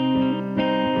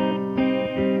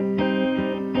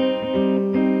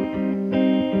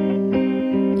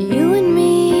 You and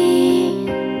me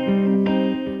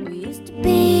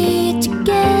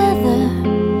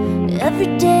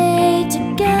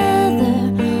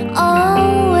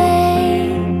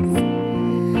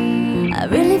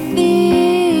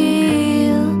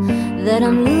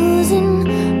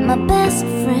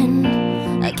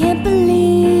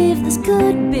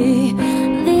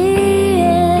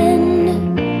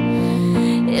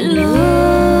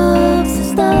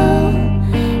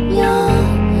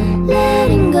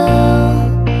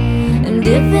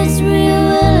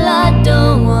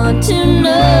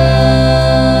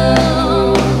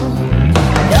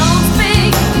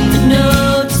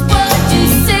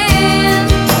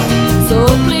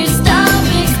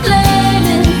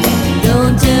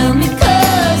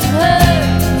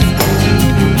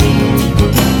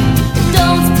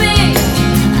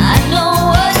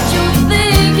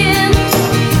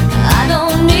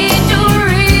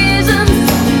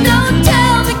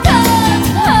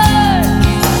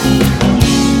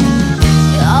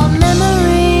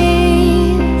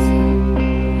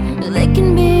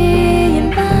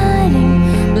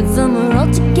Some are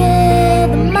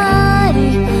altogether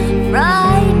mighty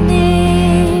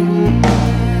frightening.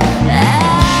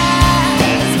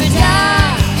 As we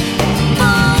die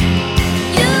for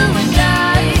you and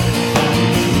I,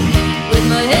 with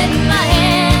my head in my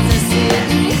hands and sit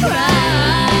and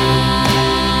cry.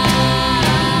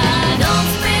 Don't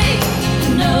speak,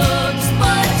 know just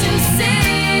what you're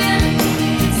saying,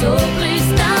 so please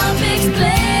stop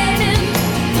explaining.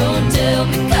 Don't tell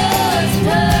me 'cause it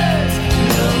hurts.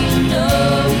 No, no,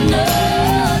 no,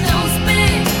 don't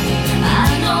speak. I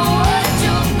know what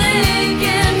you're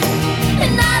thinking,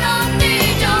 and I don't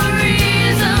need your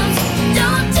reasons.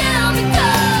 Don't tell me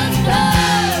 'cause it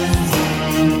hurts.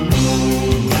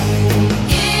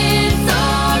 It's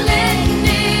all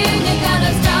ending. You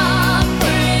gotta stop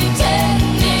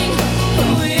pretending who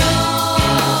you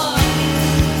are.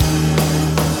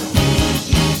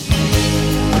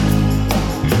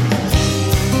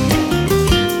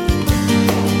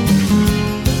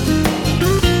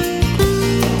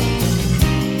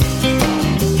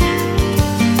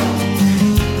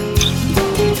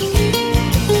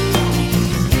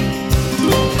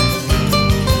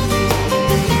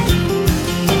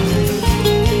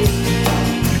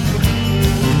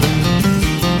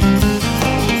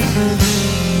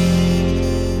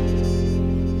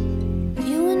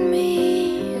 You and me,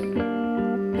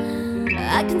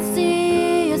 I can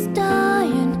see us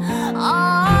dying,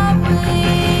 are we?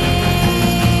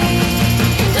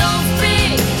 Don't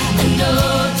speak, I know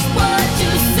just what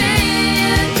you're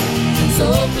saying, so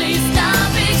please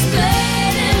stop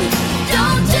explaining.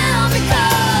 Don't tell me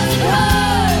 'cause it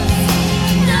hurts.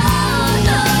 No,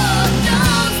 no,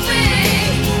 don't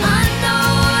speak. I know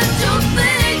what you're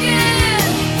thinking,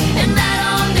 and I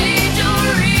don't need your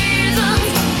reasons.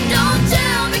 Don't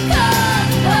tell me 'cause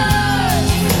it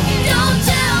hurts. Don't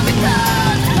tell me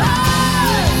 'cause it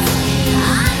hurts.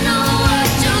 I know what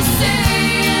you're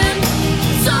saying,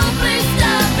 so please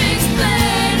stop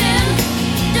explaining.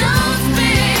 Don't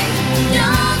speak,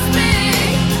 don't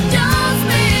speak, don't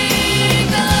speak.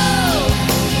 Oh,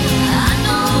 I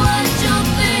know what you're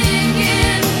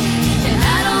thinking, and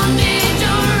I don't need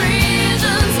your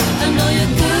reasons. I know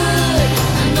you're good,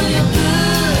 I know you're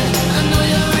good, I know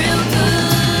you're real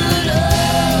good. Oh,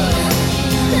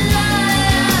 la la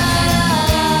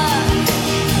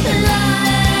la la.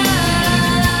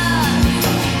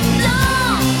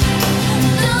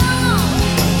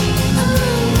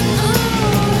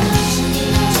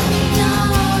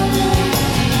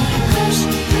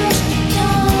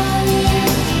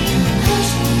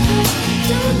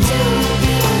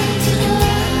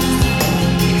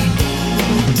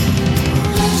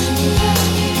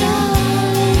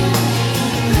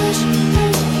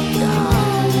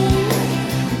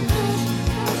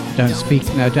 Don't speak,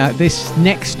 no doubt. This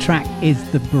next track is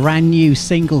the brand new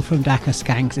single from Dakka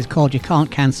Skanks. It's called You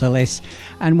Can't Cancel This.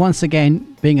 And once again,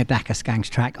 being a Dakka Skanks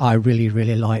track, I really,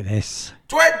 really like this.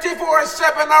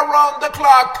 24/7 around the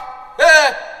clock.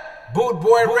 Eh? Boot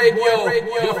Boy Radio,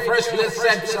 your freshly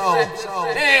said so.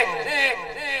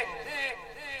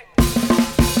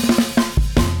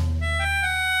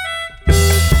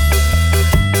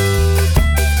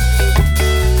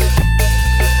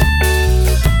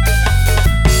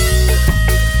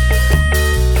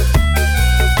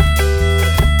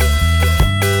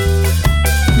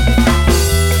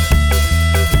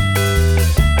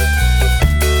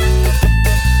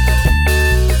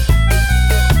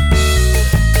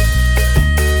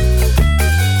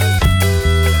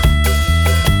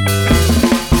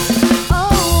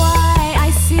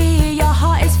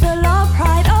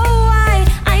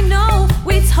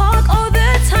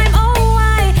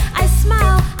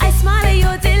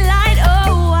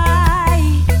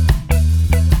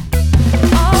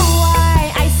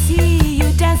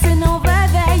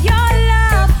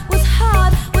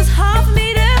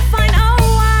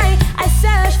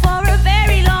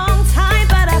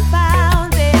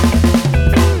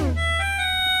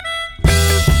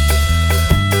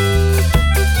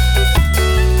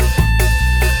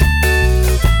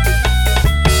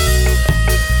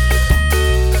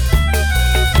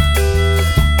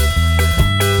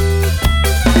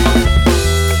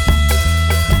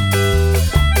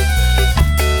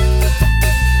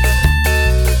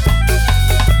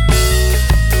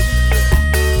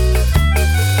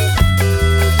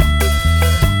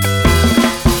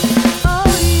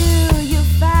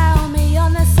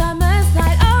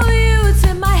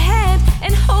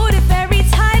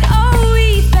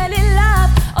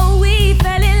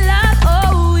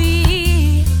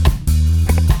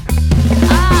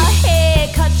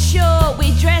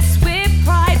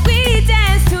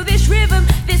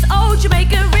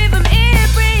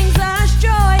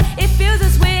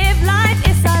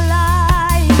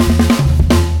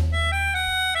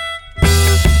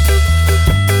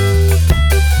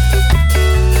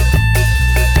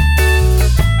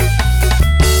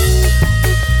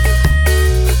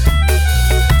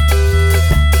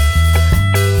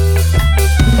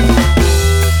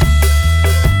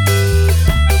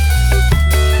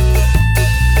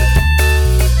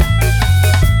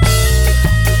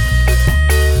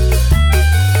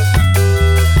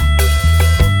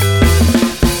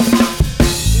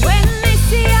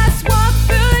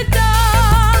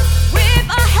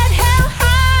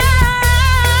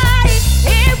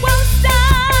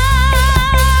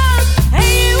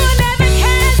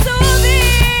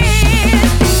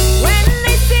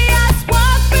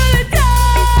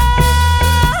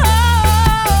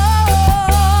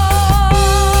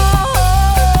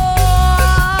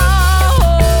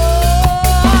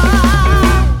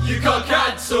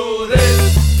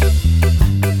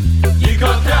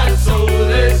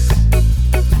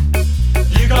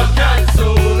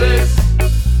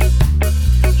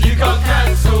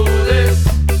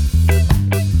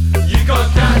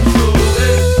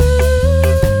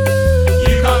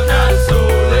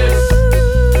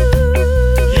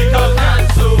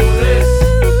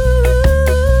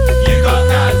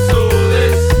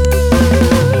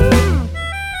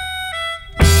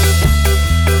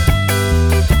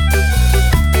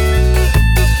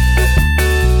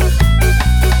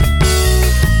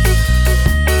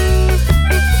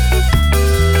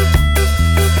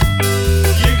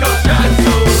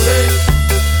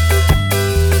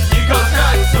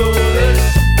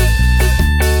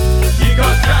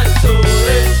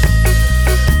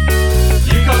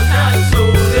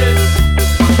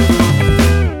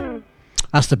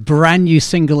 That's the brand new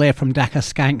single there from Dakar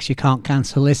Skanks. You can't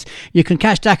cancel this. You can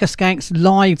catch Dakar Skanks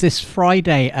live this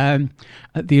Friday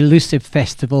at the Elusive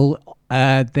Festival.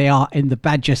 They are in the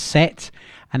Badger set,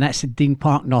 and that's at Dean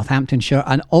Park, Northamptonshire.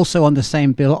 And also on the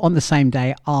same bill, on the same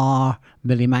day, are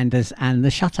Millie Manders and The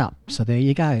Shut Up. So there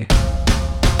you go.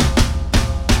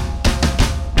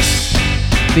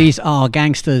 These are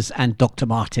Gangsters and Dr.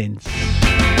 Martens.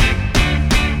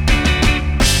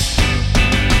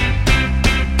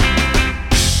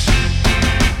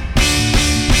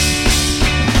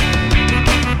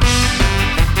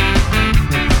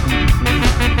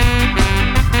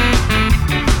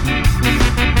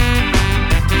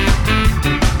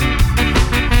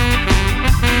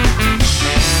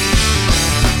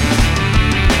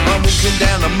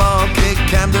 Down the market,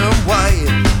 Camden Way.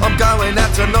 I'm going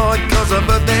out tonight cause I've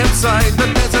heard them say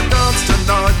that there's a dance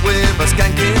tonight with a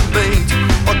skanking beat.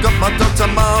 I got my Dr.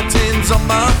 Martens on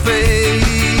my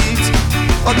feet.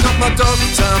 I got my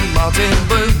Dr. Marten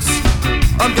boots.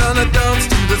 I'm gonna dance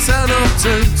to the sound of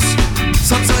toots.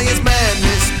 Some say it's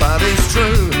madness, but it's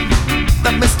true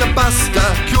that Mr. Buster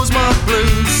cures my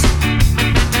blues.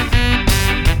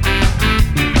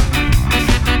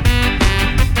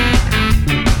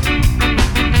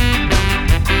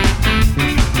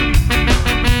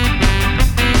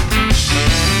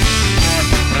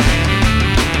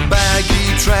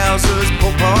 Trousers,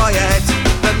 Popeye hat.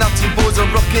 The nutty boys are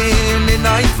rocking in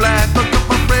A flat. I got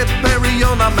my Fred Perry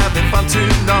on, I'm having fun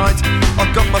tonight. I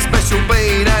got my special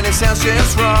beat and it sounds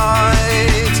just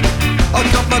right. I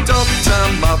got my Dr.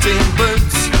 Marten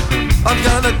boots. I'm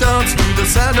gonna dance to the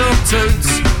sound of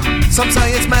toots. Some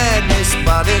say it's madness,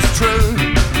 but it's true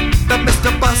that Mr.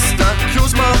 Buster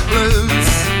cures my blues.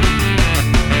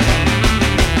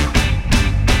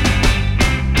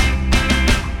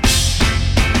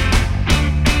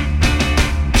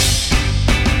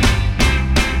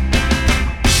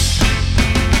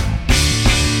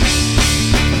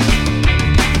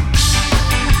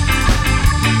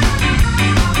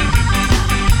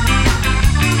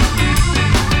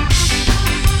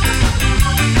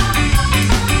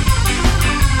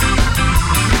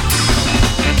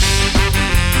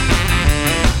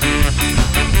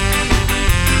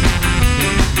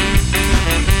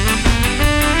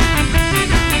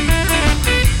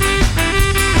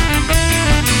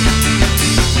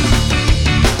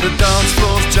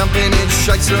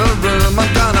 Shakes the room.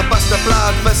 I'm gonna bust a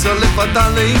blood vessel if I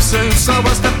don't leave soon. So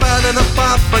I step out of the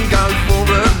pub and go for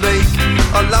a leak.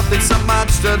 I loved it so much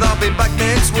that I'll be back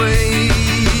next week.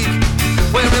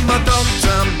 Wearing my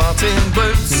Dr. Marten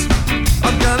boots.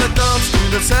 I'm gonna dance to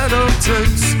the sound of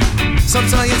toots. Some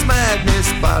say it's madness,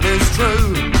 but it's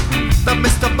true that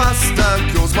Mr. Buster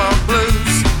cures my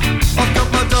blues. I've got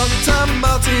my Dr.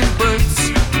 Marten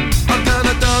boots. I'm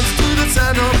gonna dance to the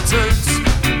sound of toots.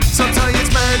 Some say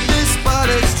it's madness, but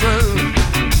it's true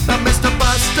that Mr.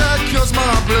 Buster cures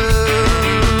my blues.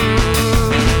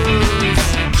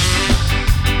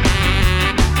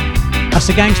 That's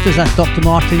the Gangsters, that's Dr.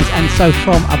 Martens. And so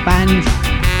from a band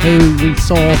who we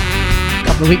saw a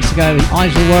couple of weeks ago in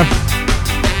Isleworth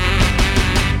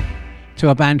to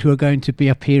a band who are going to be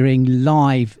appearing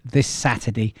live this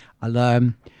Saturday at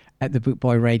the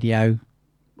Bootboy Radio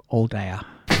all day.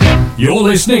 You're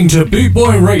listening to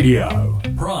Bootboy Radio.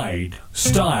 Pride,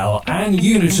 style and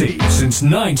unity since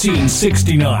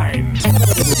 1969.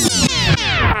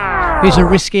 Here's a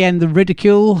Risky and the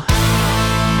Ridicule.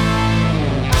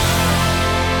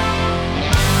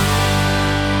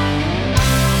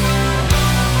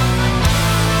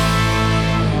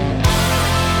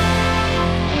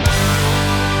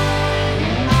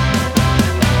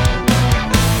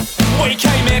 We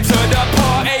came here to the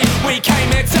party, we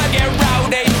came here to get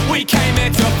rowdy, we came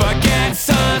here to forget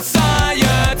society.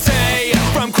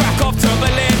 From Krakow to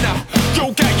Berlin,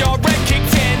 you'll get your head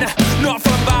kicked in. Not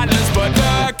from violence, but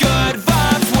the good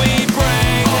vibes we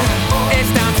bring.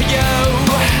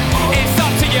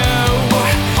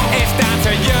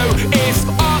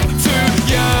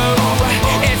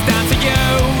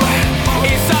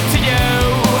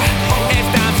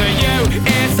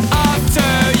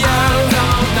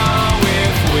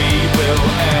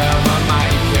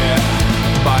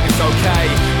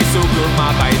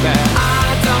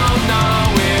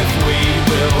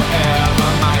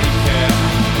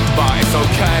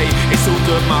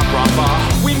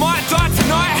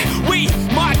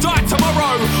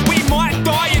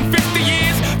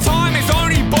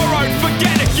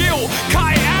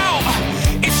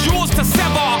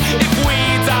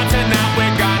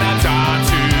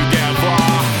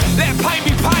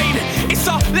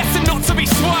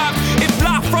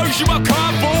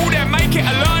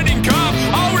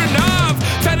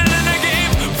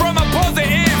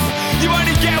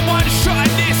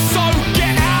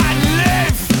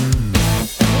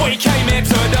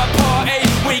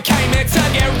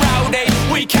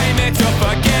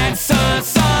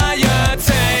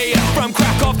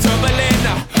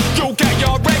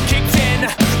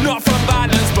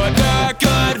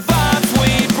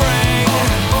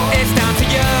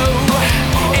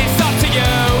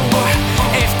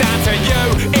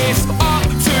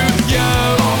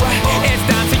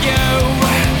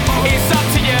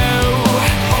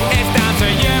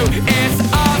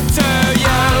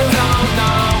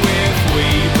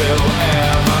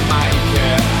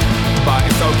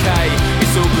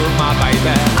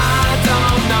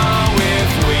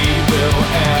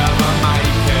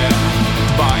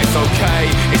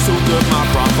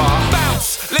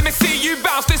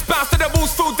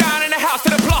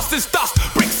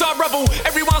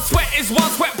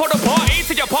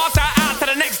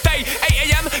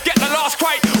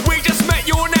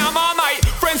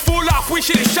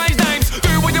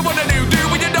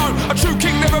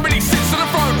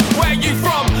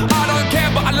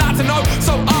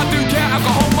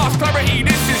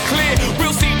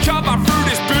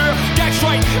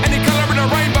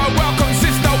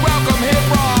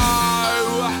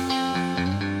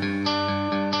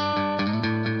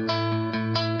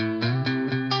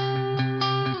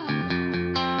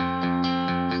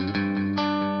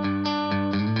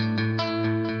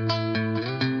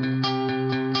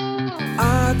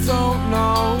 I don't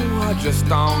know, I just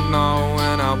don't know,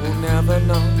 and I will never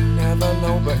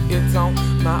know, but it don't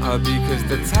matter because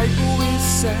the table is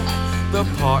set, the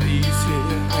party's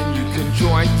here, and you can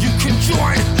join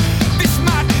this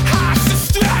mad house of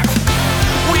strap.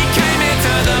 We came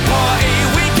into the party,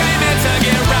 we came here to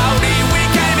get rowdy, we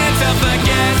came here to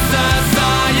forget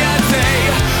society.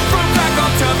 From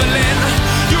Krakow to Berlin,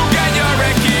 you get your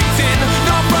head kicked in,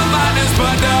 not from madness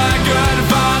but the good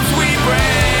vibes we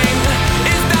bring.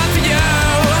 It's down to you,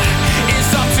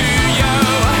 it's up to you,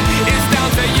 it's down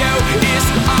to you, it's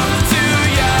up to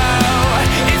you,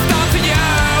 it's down to you,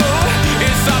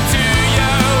 it's up to you,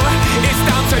 it's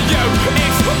down to you,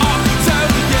 it's up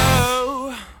to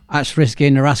you. That's Risky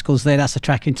and the Rascals there. That's a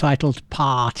track entitled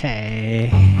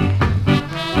Party.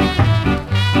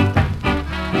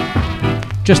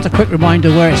 Just a quick reminder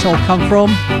where it's all come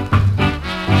from.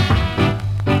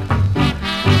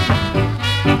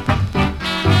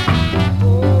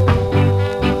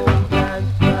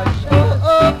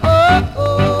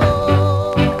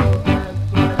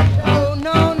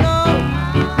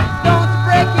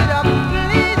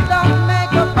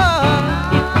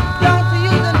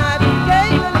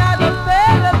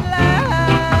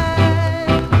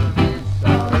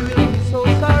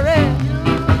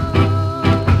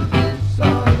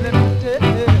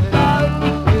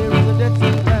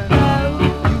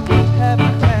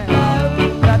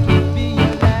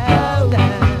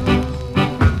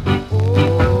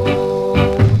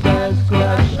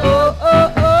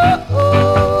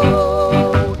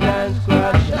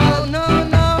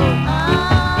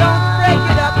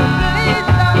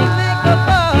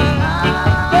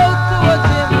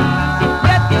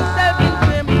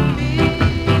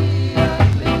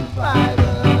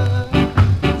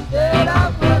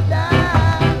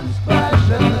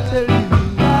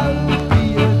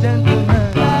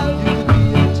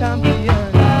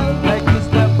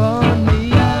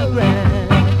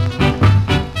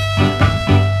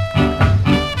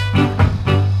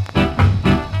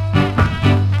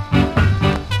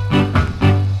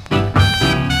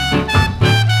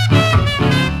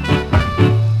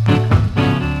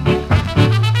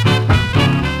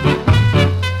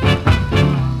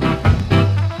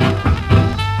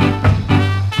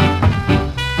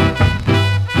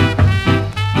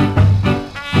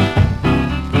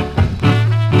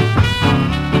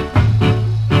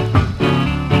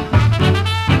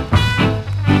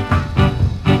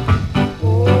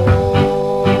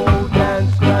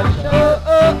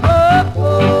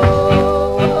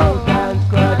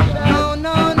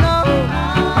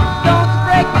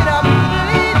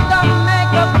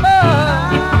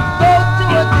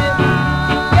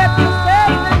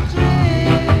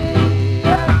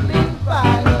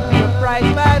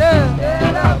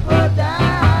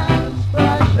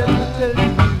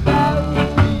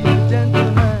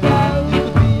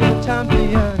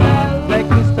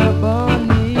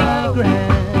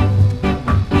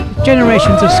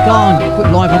 Generations of Ska,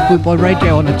 put live on Boot Boy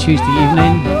Radio on a Tuesday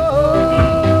evening.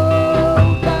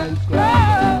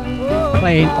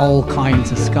 Playing all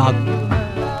kinds of ska.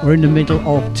 We're in the middle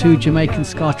of two Jamaican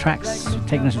ska tracks,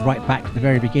 taking us right back to the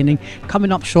very beginning.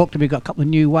 Coming up shortly, we've got a couple of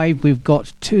new wave. We've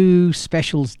got two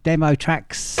specials demo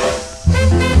tracks.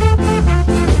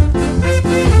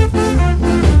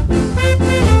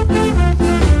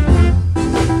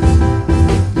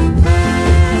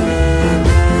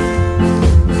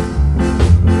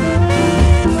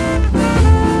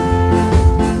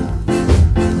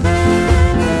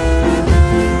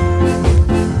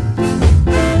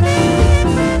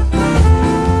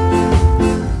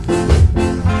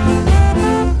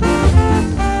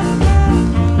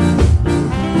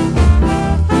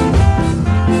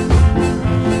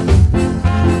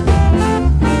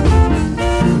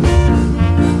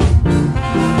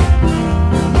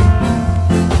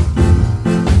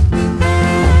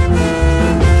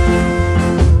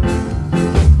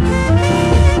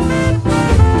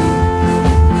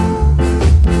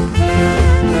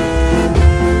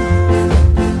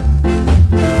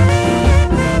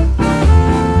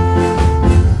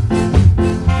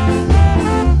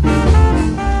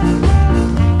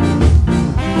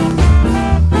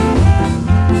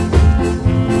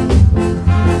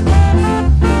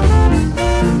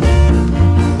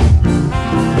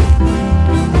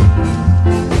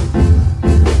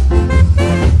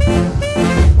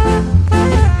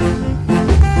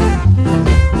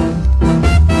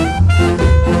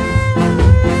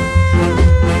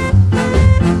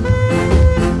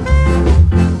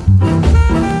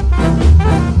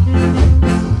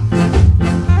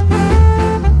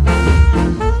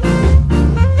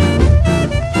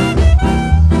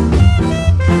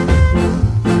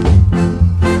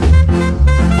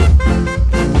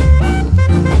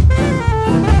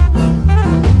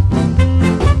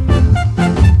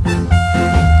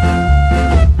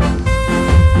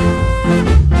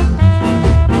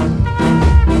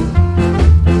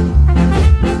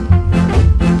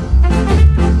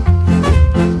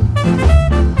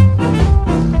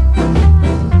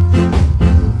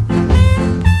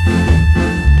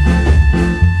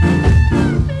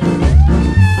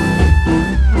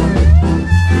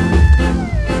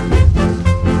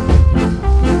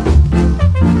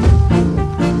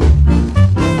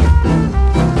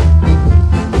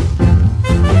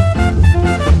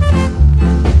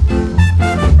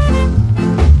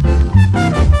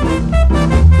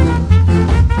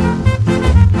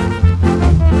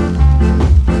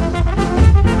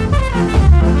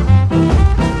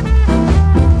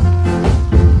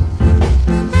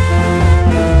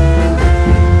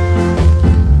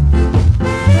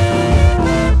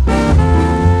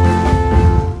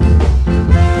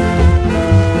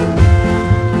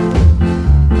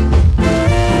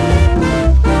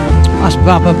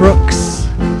 Bubba Brooks.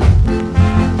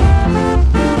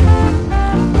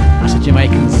 That's a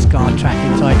Jamaican ska track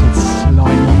entitled Sly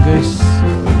Mongoose.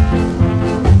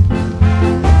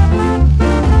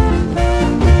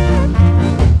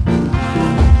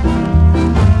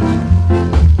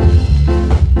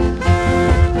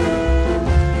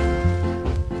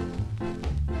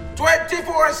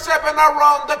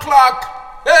 Around the clock.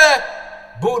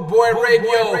 Boot Boy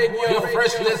Radio, your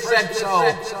freshly set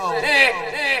song.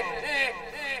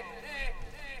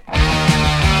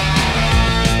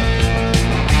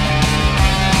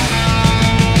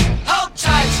 Hold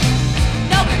tight,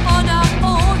 now we're on our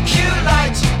own. Cue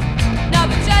light, now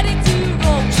we're ready to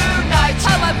roll. Tonight,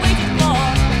 how I've waited for,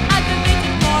 I've been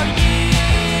waiting for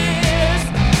years.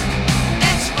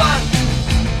 It's fun,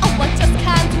 oh I just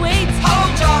can't wait.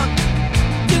 Hold on,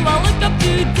 I'll look up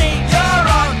to date. You're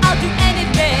on. I'll do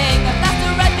anything if that's the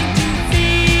right thing to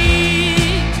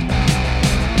see.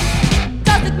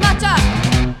 Does it matter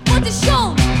what is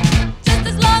shown? Just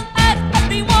as long as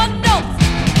everyone knows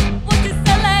what is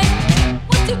selling,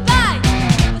 what to buy.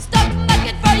 The stock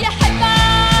market for your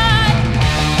headline.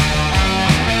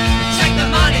 Check the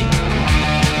money.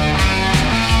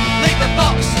 Leave the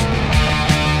box.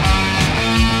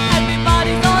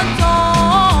 Everybody's on top.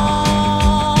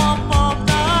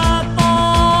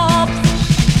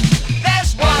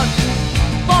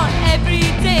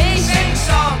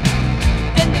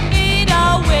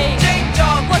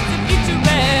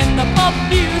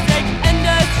 Music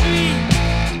industry.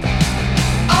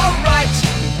 Alright,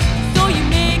 so you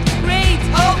make it great.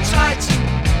 Hold tight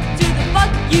to the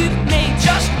fuck you've made.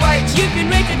 Just wait, you've been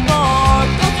rated for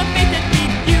cultivated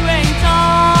viewing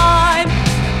time.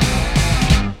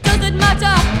 Does it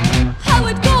matter how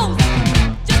it goes?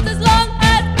 Just as long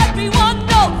as everyone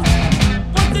knows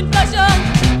what's in fashion,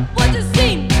 what is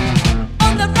seen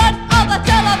on the front of the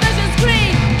television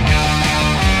screen.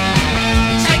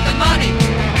 Take the money.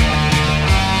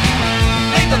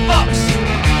 The box.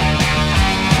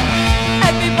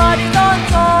 Everybody's on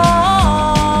top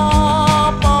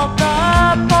of the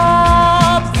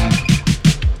pops.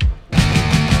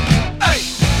 Hey,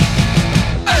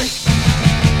 hey,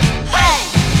 hey.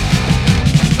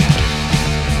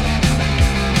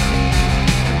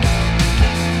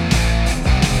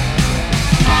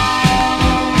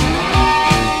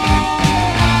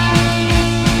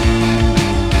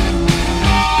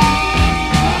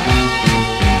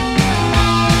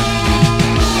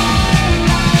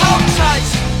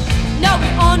 Now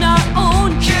we're on our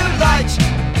own. Cue light.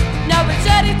 Now we're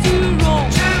ready to roll.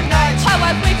 Tonight, how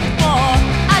I've waited for,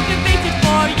 I've been waiting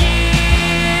for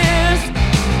years.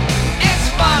 It's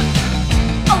fun.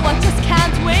 Oh, I just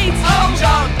can't wait. Hold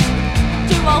on.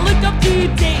 Do I look up to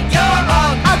date? You're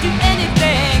on. I'll do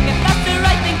anything if that's the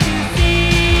right thing to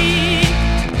see.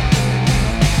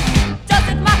 Does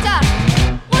it matter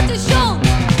what is shown?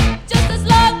 Just as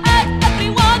long as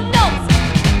everyone knows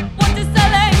what is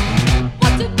selling,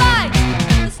 what to buy.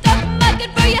 The stock market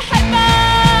for your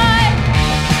headline.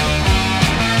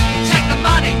 Check the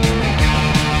money.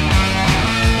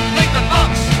 Leave the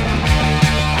box.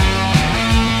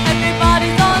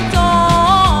 Everybody's on top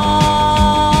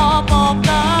of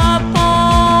the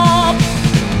pops.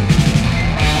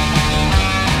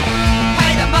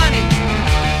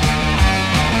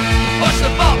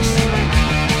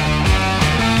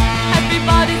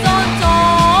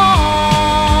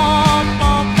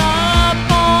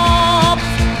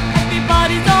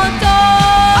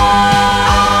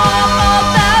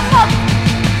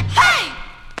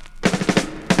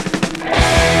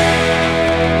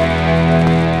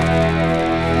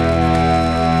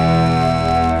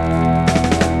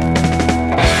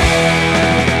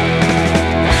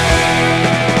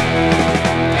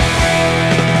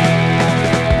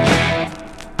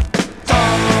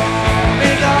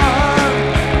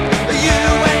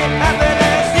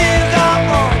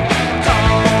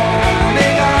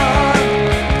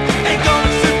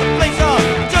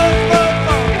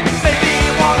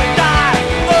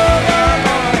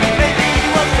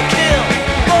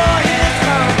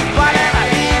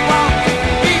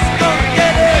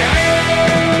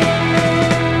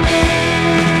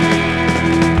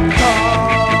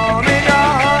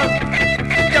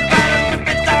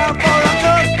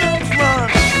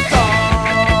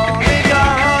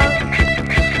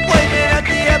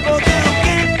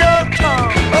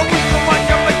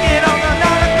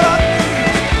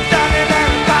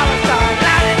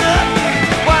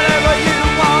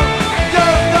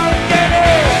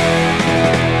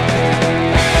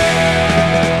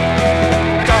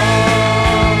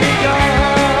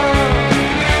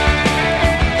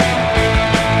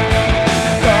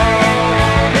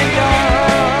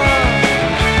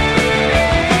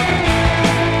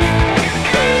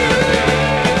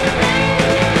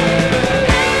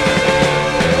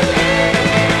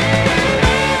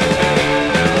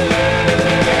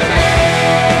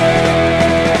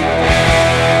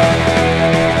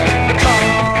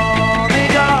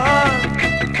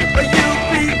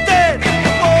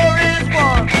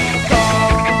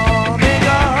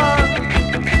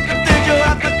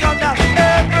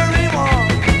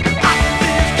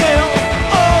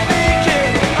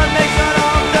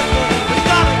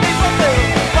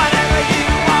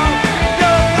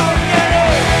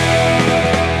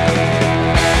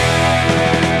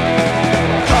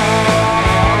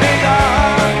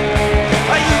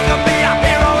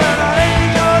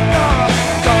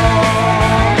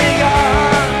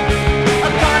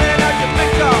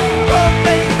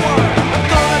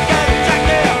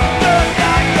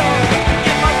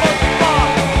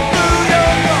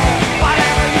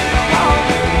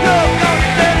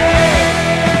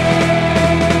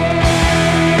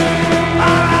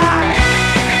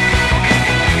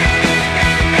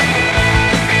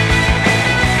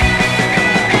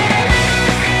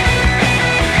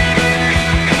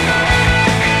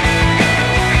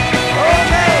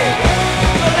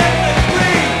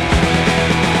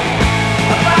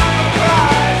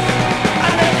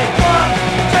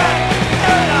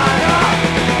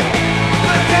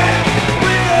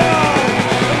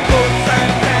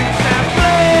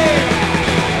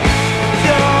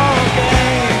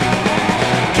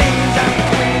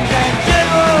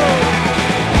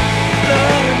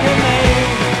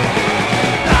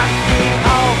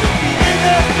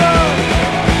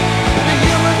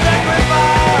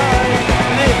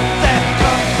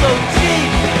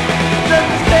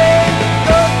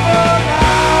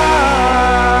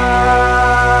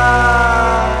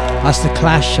 That's The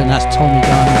Clash, and that's Tommy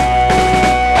Gunn.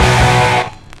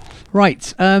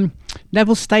 Right,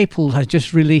 Neville Staples has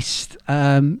just released,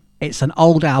 it's an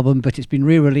old album, but it's been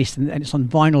re-released and it's on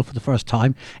vinyl for the first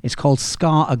time. It's called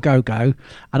Ska A Go Go,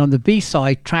 and on the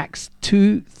B-side, tracks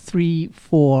 2, 3,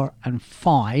 4 and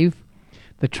 5,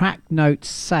 the track notes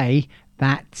say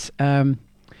that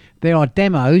there are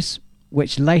demos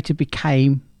which later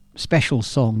became special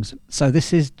songs. So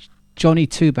this is Johnny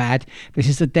Too Bad. This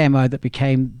is the demo that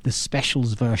became the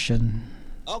specials version.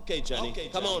 Okay, Johnny,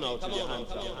 come on out with your hand.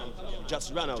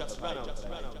 Just run out.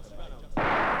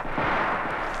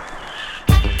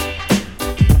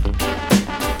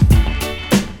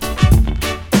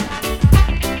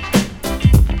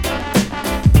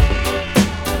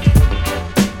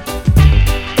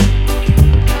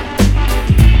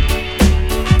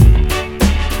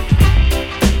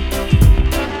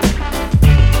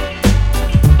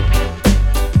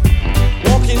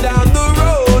 Walking down the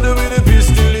road with a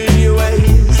pistol in your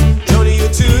waist, Johnny, you're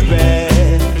too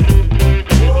bad.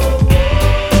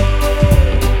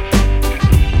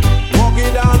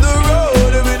 Walking down the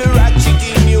road with a ratchet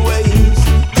in your waist,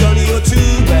 Johnny, you're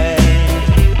too bad.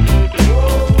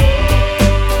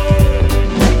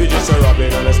 You're just a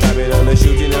robbing and a stabbing and a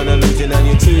shooting and a looting and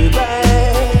you're too bad.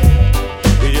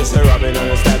 You're just a robbing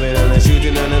and a stabbing and a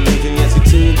shooting and a looting, yes, you're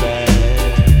too bad.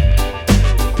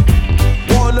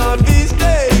 One of these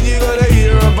days you're gonna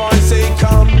hear a voice say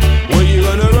come, where you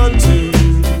gonna run to?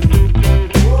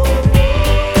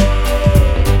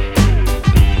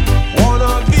 One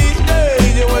of these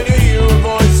days when you hear a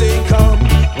voice say come,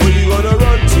 where you gonna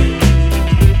run to?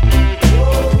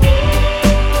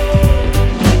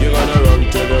 You're gonna run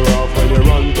to the rock, when you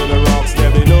run to the rocks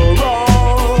there be no rock.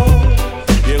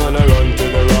 You're gonna run to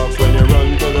the rocks, when you run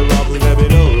to the rocks there be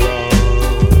no rock.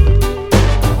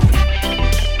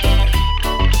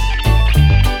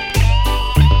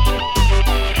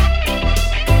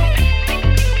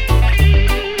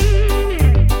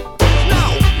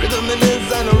 Rhythm it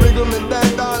is and a wriggle me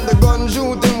that on the gun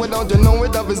shooting without you know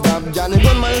it have stop. Johnny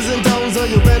Gunman is in town, so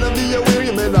you better be aware.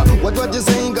 You better watch what you're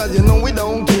saying, cause you know we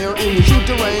don't care. He will shoot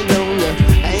you right down,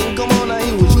 yeah. Ain't come on,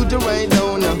 he will shoot you right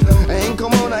down, yeah. Ain't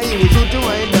come on, he will shoot you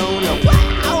right down, yeah.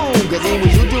 Wow, cause he will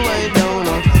shoot you right down,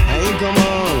 yeah. Ain't come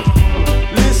on.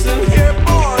 Listen here,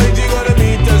 boys, you gotta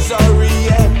meet the sorry,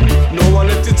 yeah. No one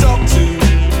left to talk to.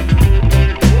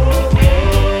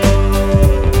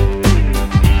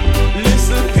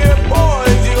 Listen here,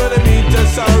 boys, you gotta meet the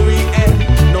sorry end.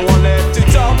 No one left to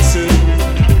talk to.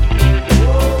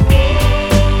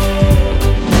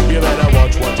 You better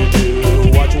watch what you do,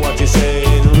 watch what you say,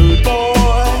 rude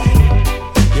boy.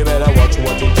 You better watch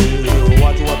what you do,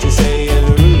 watch what you say,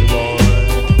 rude boy.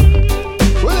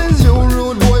 Well, it's you,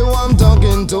 rude boy, who I'm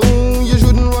talking to. You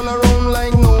shouldn't run around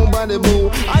like nobody, boo.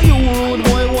 Are you rude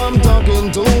boy, who I'm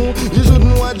talking to? You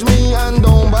shouldn't watch me and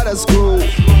don't bother screw.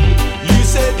 You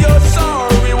said you're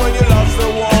sorry when you lost the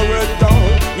war at dawn.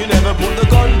 You never put the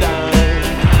gun down.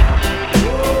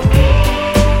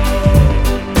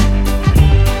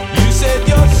 You said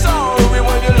you're sorry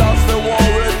when you lost the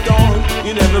war at dawn.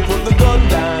 You never put the gun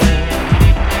down.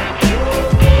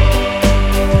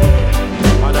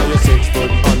 I know you're 6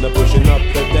 foot under pushing up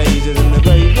the daisies in the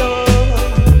graveyard.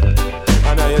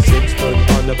 I know you're 6 foot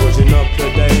under pushing up the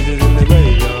daisies in the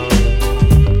graveyard.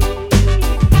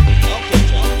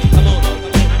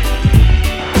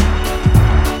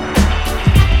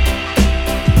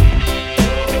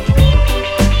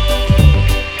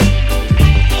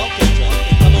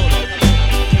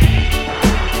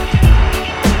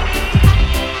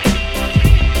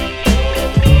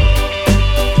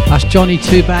 That's Johnny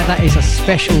Too Bad. That is a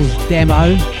specials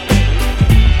demo.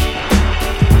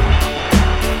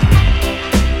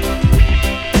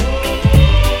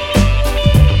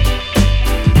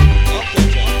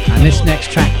 And this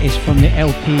next track is from the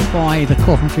LP by the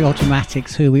Coventry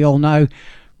Automatics, who we all know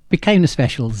became the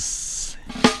specials.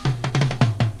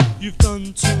 You've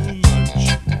done too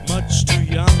much too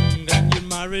young, and you're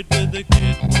married with a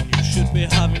kid when you should be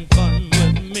having fun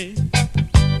with me.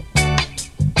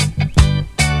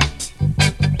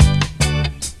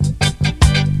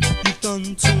 You've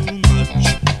done too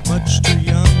much too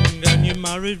young, and you're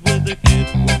married with a kid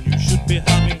when you should be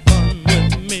having fun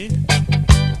with me.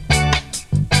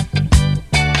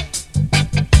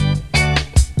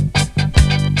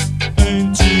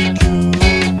 Ain't he cute?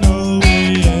 No,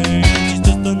 he ain't. He's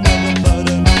just another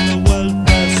burden on the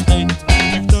welfare state.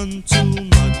 You've done too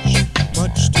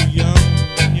much too young,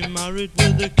 and you're married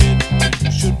with a kid when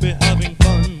you should be having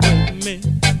fun with me.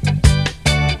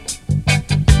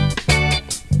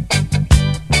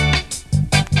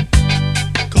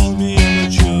 Call me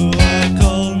immature, I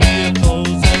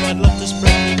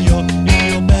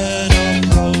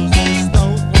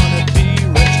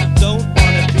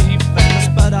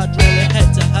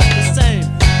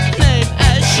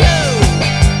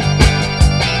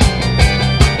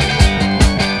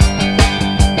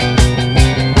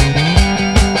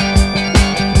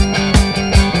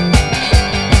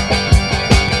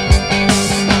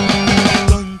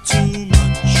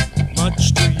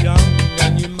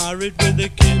married with a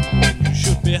kid when you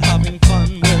should be having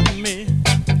fun with me.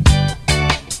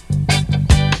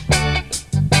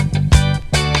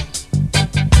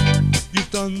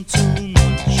 You've done too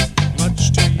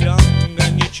much too young,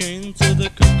 and you're chained to the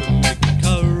cook and making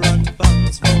currant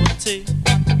buns for tea.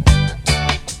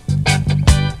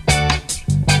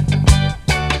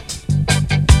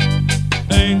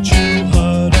 Ain't you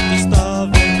heard of the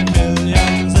starving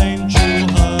millions? Ain't you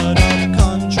heard of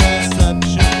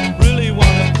contraception? Really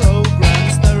wanna program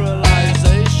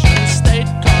sterilization, state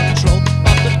control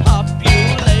of the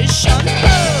population.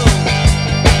 Oh!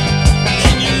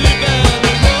 Can you live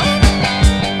anymore?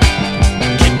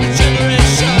 Keep the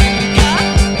generation gap.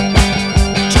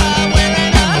 Try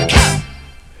wearing a cap.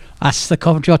 That's the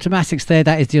Coventry Automatics there.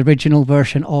 That is the original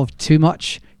version of Too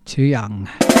Much, Too Young.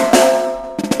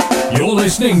 You're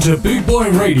listening to Boot Boy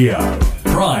Radio.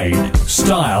 Pride,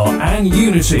 style, and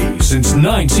unity since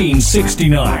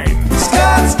 1969.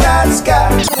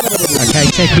 Okay,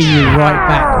 taking you right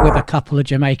back with a couple of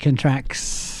Jamaican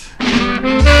tracks.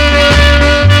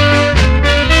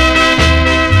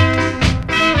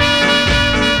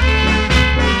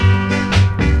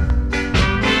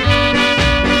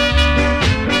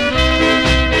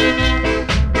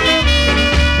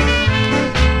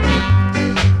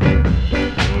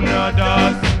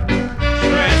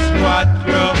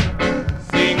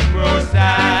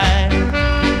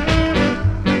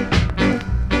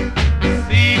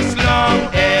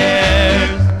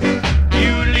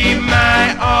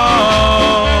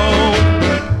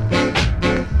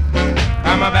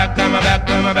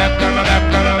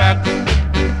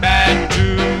 Back to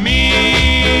me.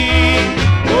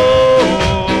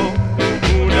 Oh,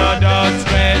 una, dos,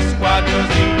 tres, cuatro,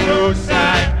 cinco,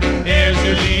 seis. As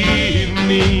you leave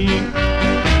me.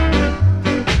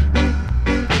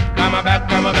 Come back,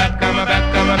 come back, come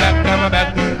back, come back, come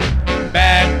back.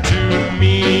 Back to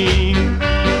me.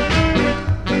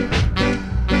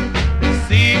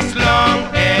 6 long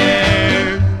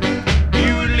years.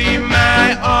 You leave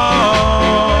my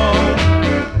own.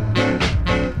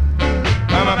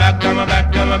 Come back, come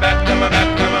back, come back, come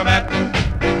back, come back,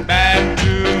 back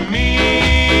to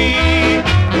me.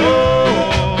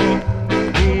 Oh,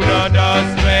 una, dos,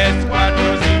 tres, cuatro,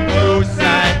 cinco,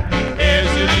 seis.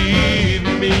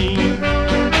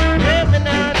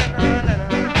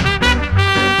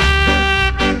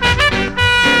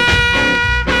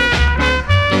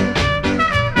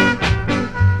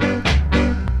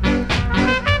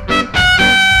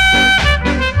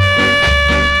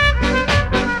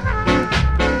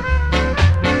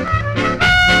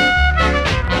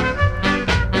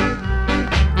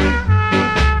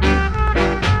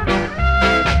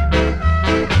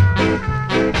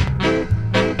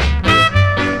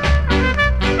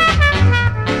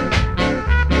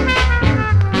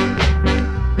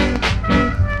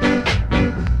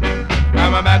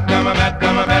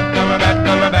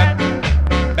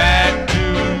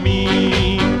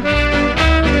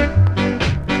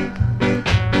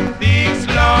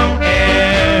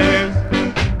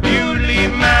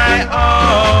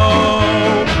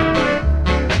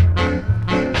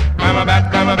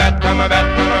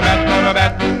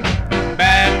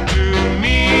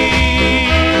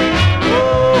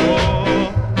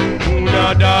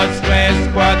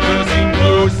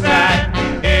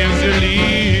 As you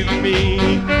leave me.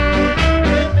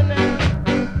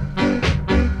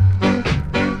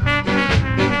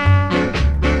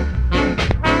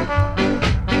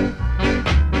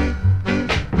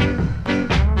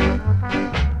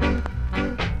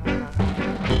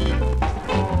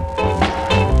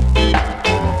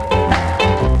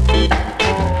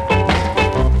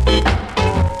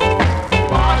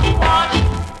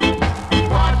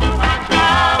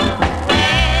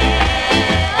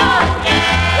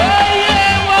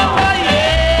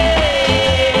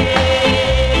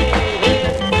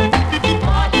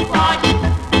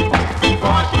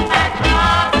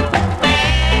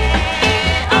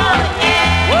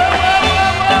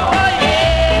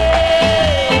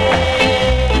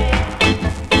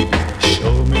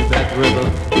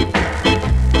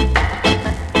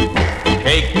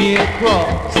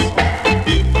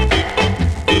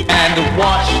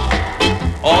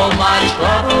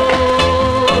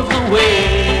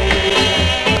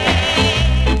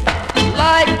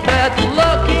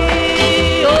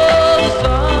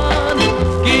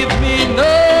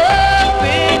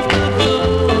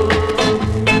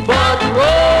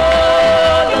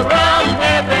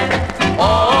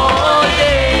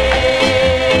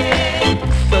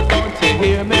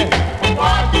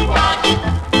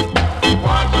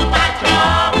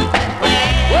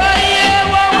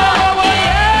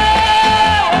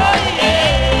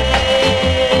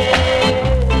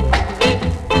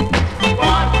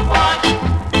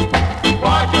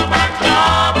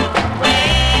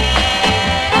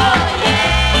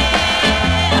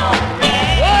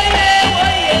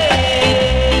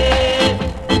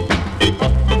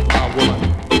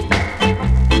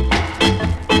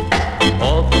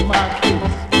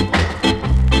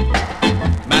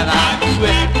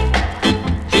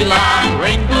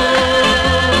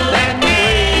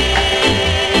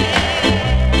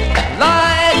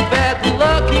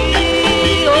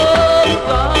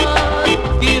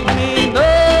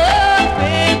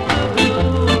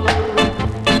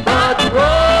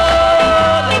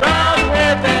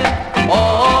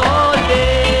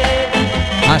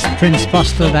 Prince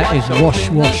Buster, that is Wash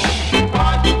Wash.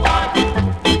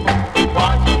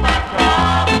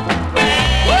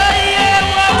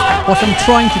 What I'm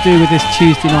trying to do with this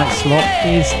Tuesday night slot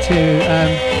is to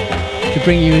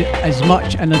bring you as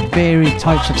much and as varied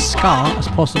types of ska as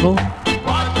possible.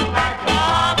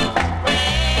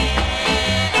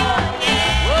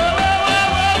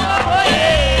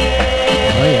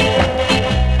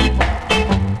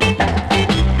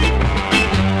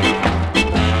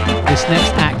 This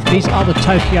next act, these are the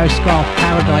Tokyo Ska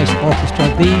Paradise Orchestra.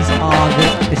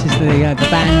 This is the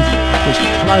band which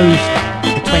closed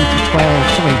the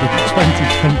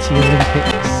 2020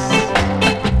 Olympics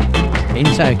in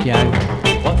Tokyo.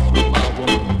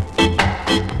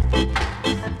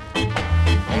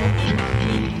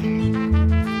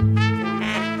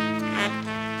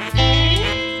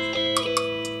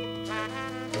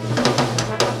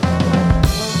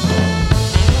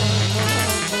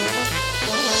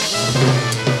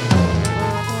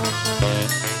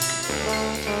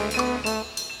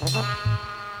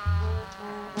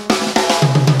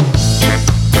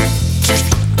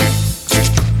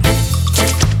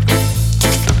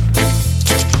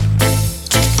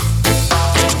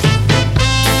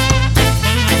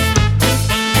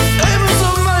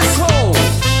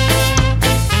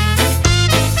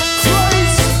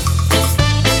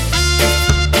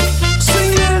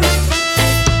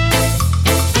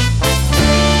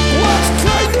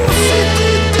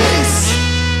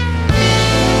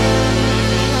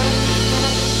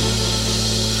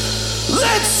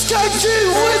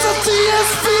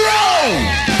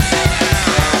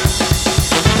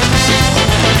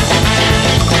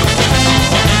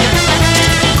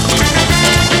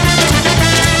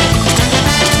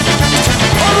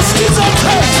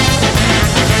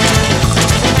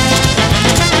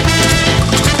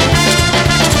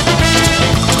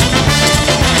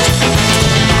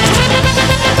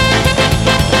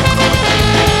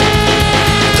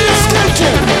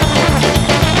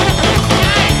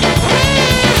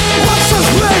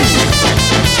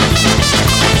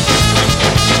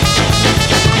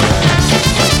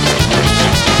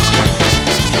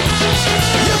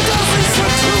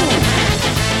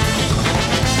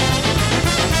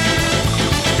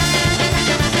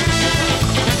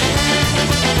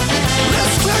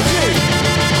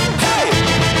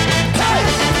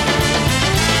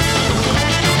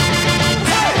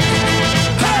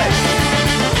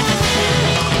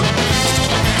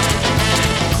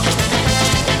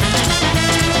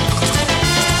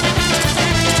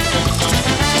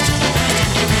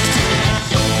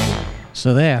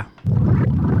 So there.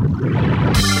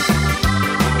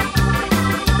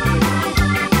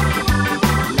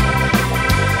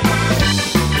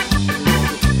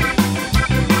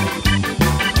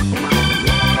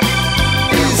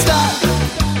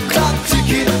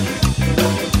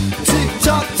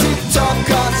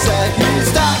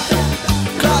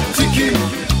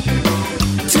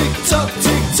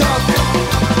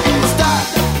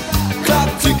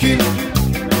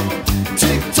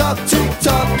 Tick tock,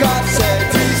 God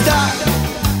said he's that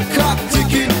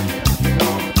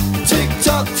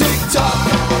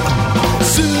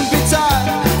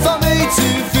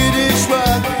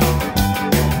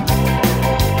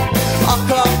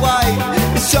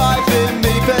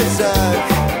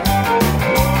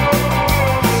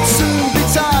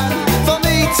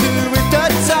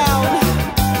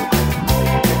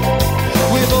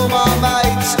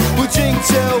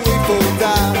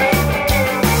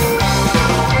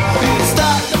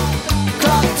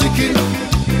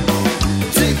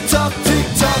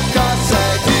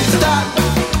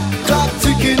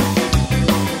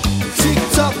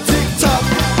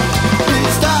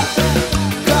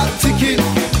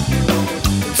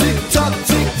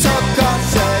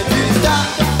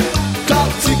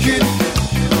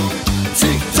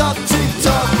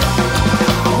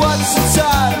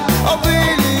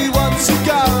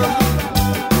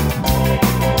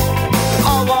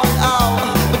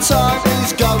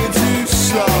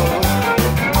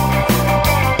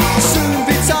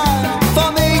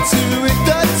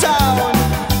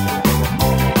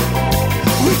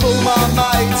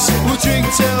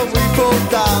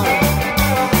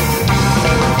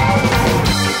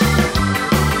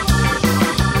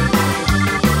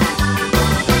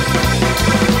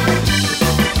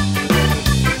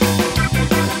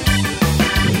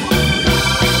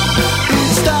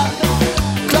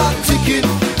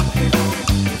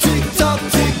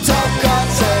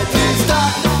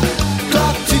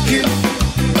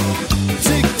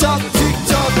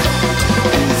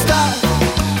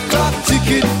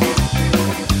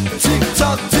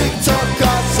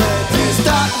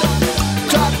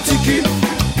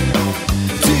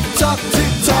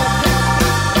tick-tock.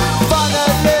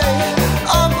 Finally,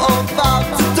 I'm about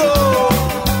to do.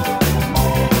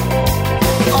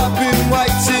 I've been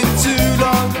waiting too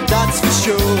long, that's for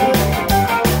sure.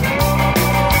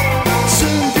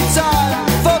 Soon be time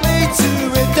for me to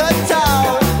hit the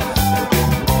town.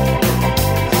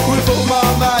 With all my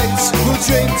mates, we'll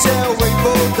drink till we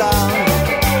fall down.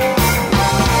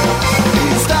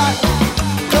 Is that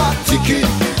clock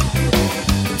ticking?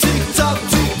 Tick tock,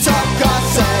 I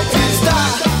said. Is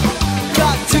that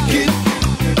clock ticking?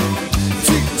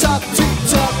 Tick tock,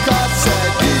 I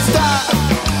said. Is that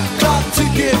clock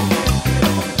ticking?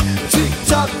 Tick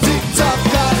tock,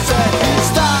 I said. Is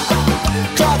that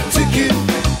clock ticking?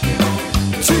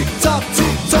 Tick tock,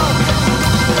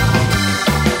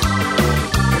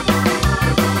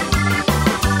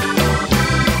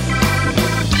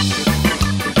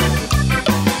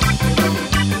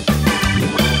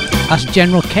 That's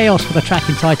General Chaos for the track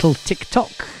entitled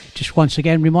TikTok. Just once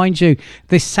again remind you,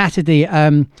 this Saturday,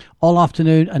 all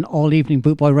afternoon and all evening,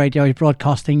 Bootboy Radio is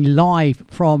broadcasting live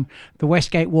from the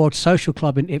Westgate Ward Social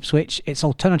Club in Ipswich. It's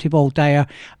alternative all day.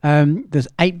 There's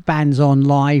 8 bands on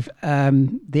live.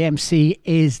 The MC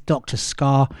is Dr.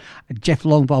 Scar. Jeff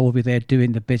Longbar will be there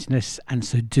doing the business, and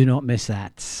so do not miss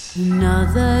that.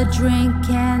 Another drink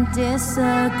can't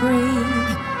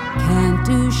disagree. Can't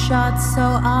do shots, so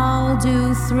I'll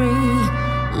do 3.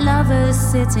 Lovers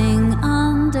sitting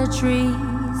under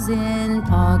trees in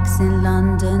parks in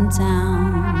London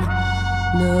town.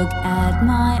 Look at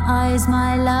my eyes,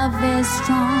 my love is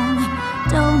strong.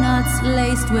 Donuts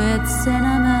laced with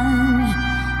cinnamon.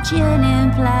 Gin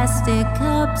in plastic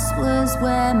cups was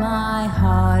where my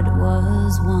heart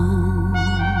was won.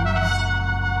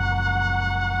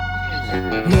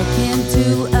 Look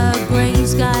into a grey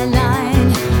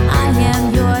skyline. I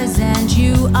am yours and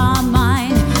you are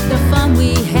mine. The fun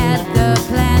we had, the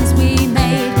plans we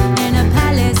made. In a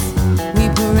palace we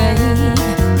parade.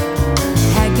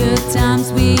 Had good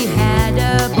times, we had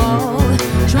a ball.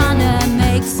 Trying to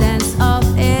make sense of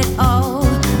it all.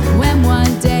 When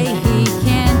one day he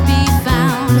can't be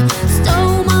found.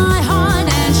 Stole my heart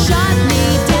and shot me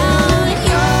down.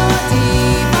 You're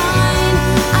divine.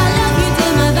 I love you,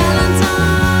 dear, my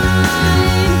Valentine.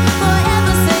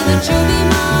 Forever say the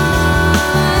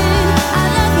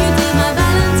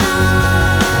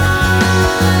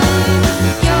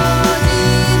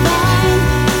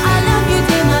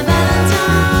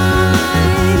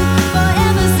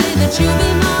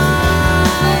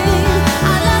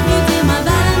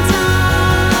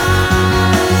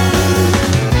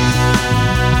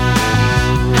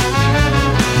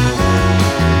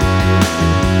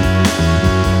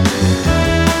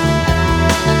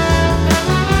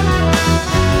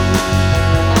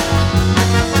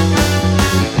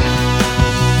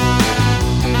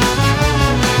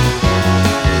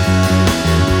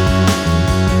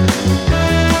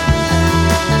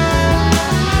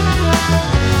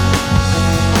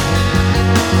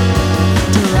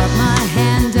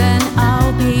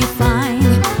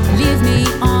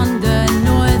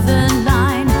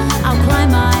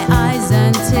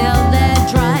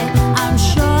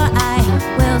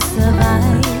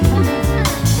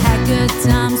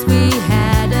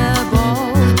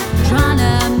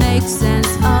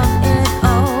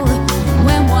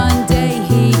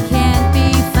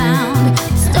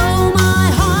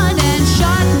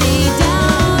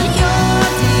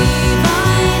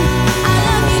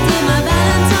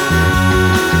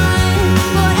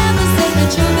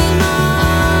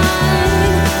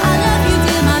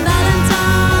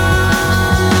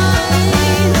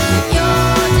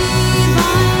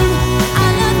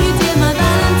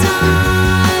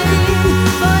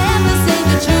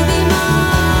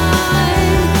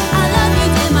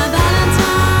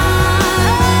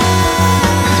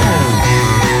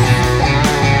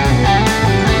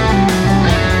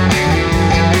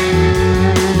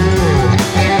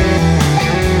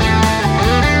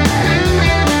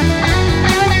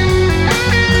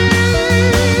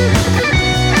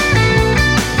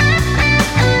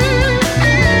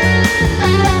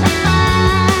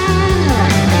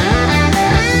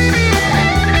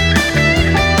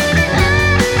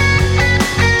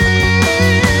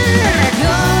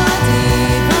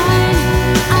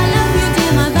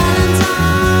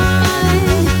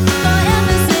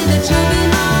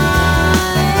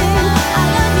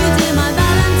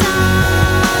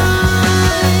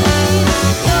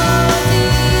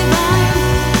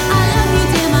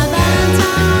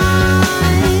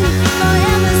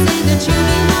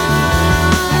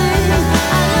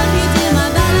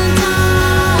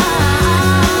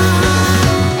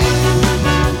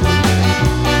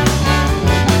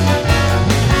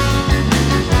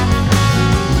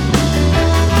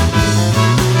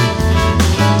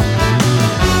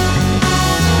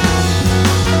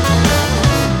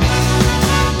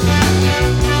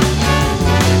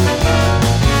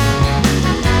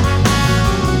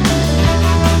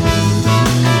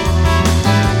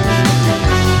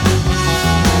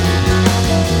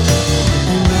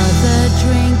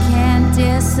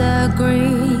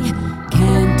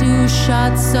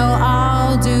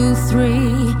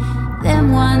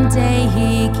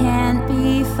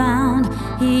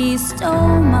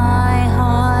stole my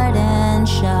heart and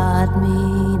shot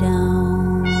me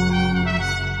down.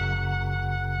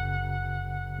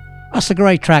 That's a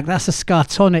great track. That's the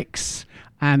Scartonics,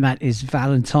 and that is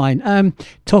Valentine.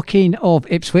 Talking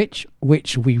of Ipswich,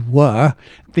 which we were,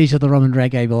 these are the Rum and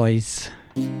Reggae Boys.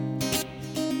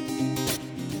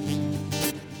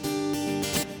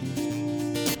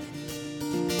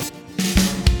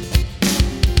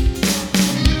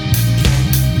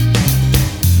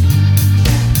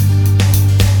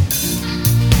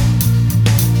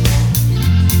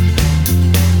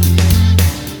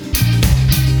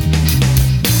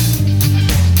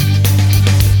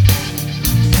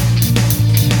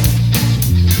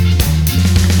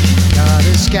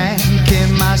 Skank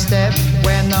in my step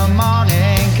when the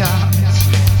morning comes.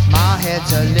 My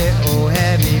head's a little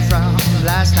heavy from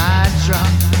last night's run,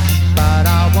 but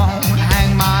I won't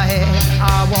hang my head,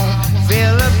 I won't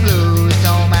feel the blues,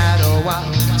 no matter what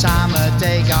time of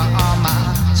day got on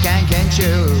my skanking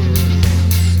shoes.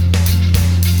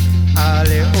 A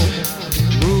little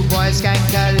rude boy skank,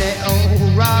 a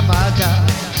little rubber-duck,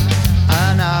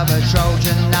 another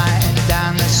Trojan night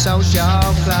down the social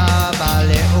club. A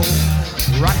little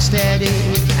rocksteady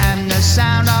and the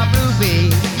sound of Ruby.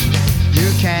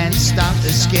 You can't stop the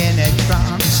skinheads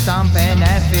from stomping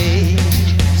their feet.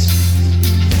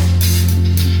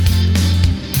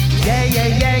 Yeah, yeah,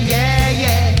 yeah, yeah,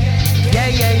 yeah. Yeah,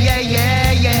 yeah, yeah,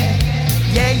 yeah, yeah.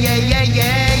 Yeah, yeah, yeah,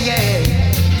 yeah, yeah.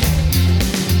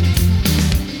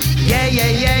 Yeah, yeah,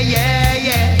 yeah, yeah,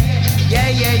 yeah. Yeah,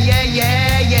 yeah, yeah,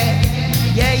 yeah, yeah.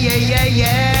 Yeah, yeah, yeah,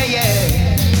 yeah, yeah.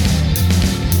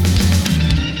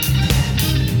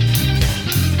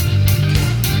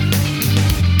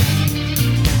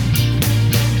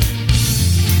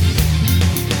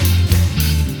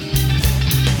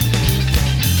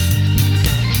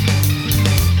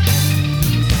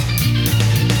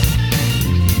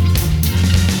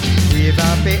 With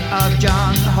a bit of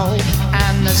John Hope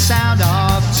and the sound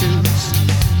of toots,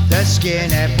 the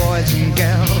skinhead boys and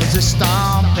girls are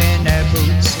stomping their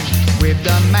boots. With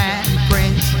the man,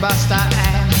 Prince Buster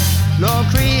and Lord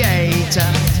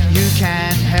Creator, you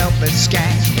can't help but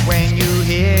skank when you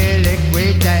hear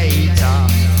Liquidator.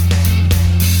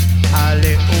 A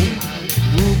little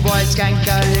rude boy skank,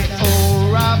 a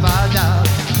little rubber-duck,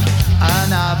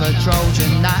 another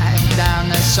Trojan night down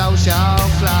the social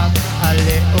club. A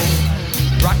little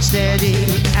rocksteady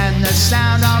and the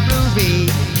sound of Ruby.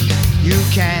 You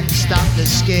can't stop the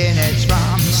skinheads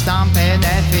from stomping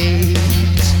their feet.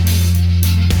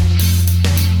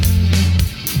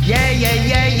 Yeah, yeah,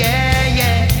 yeah, yeah,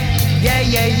 yeah. Yeah,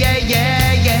 yeah, yeah,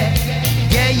 yeah, yeah.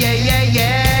 Yeah, yeah, yeah,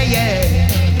 yeah, yeah.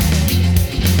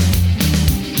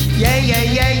 Yeah, yeah,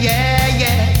 yeah, yeah,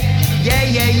 yeah. Yeah,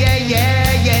 yeah, yeah,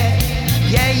 yeah, yeah.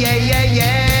 Yeah, yeah, yeah,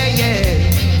 yeah, yeah.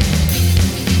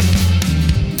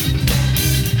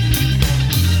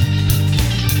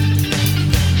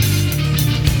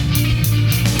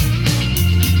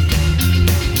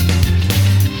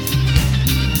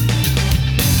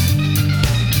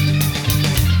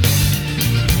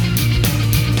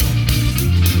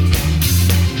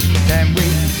 Then we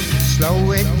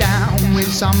slow it down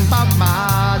with some Bob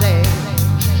Marley,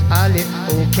 a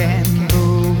little Ken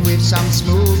Boo with some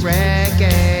smooth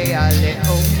reggae, a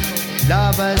little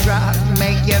lovers rock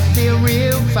make you feel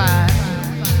real fine.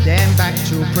 Then back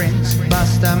to Prince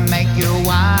Buster make you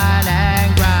whine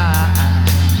and grind.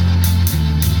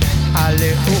 A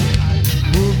little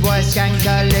rude boy skank,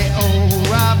 a little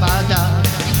rubber-duck,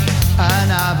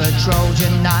 another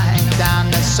Trojan night down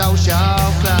the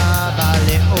social club. A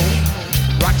little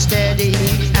rocksteady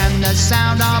and the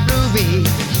sound of Ruby.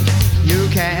 You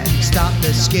can't stop the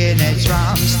skinheads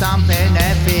from stomping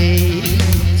their feet.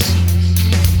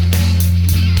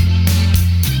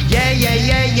 Yeah, yeah,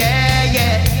 yeah, yeah,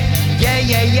 yeah. Yeah,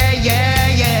 yeah, yeah, yeah,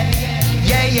 yeah.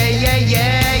 Yeah, yeah, yeah,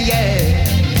 yeah, yeah.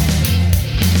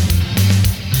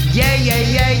 Yeah, yeah,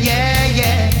 yeah, yeah,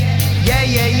 yeah. Yeah,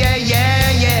 yeah, yeah,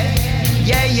 yeah, yeah.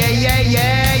 Yeah, yeah, yeah,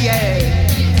 yeah, yeah.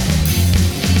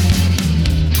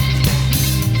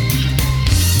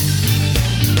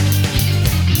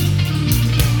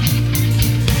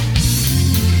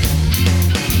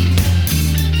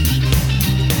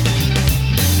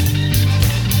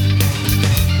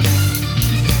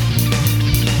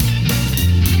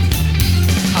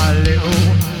 A little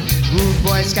rude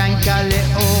boy skank, a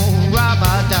little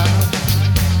rubber-duck,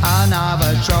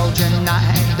 another Trojan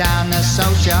night down the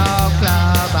social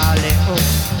club. A little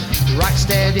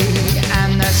rocksteady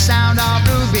and the sound of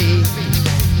Ruby.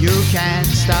 You can't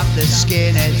stop the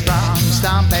skinheads from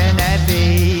stomping their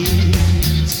feet.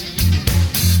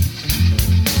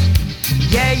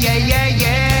 Yeah, yeah, yeah,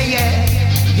 yeah, yeah.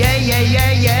 Yeah, yeah,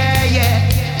 yeah, yeah, yeah.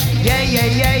 Yeah, yeah,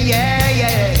 yeah, yeah,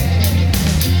 yeah.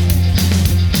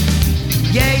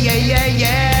 Yeah, yeah, yeah,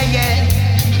 yeah, yeah.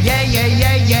 Yeah, yeah,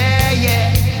 yeah, yeah,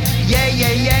 yeah. Yeah,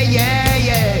 yeah, yeah, yeah,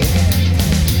 yeah.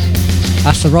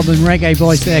 That's the Robin Reggae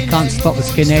Boys there, Can't Stop the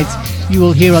Skinheads. You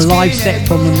will hear a live set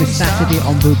from them this Saturday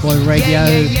on Boot Boy Radio.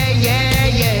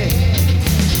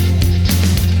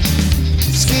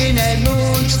 Skinhead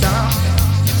Moonstar,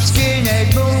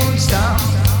 Skinhead Moonstar.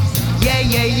 Yeah,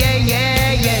 yeah, yeah,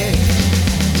 yeah, yeah.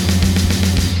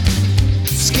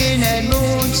 Skinhead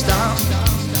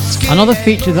Moonstar. Another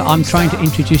feature that I'm trying to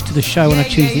introduce to the show on a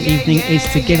Tuesday evening is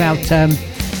to give out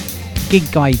gig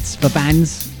guides for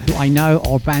bands who I know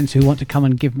or bands who want to come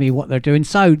and give me what they're doing.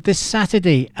 So this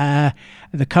Saturday,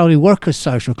 the Coley Workers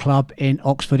Social Club in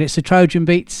Oxford, it's the Trojan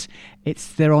Beats.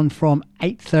 They're on from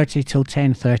 8:30 till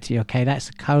 10:30. Okay, that's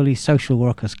the Coley Social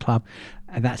Workers Club,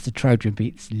 and that's the Trojan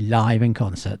Beats live in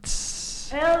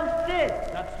concerts. El Cid,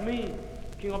 that's me,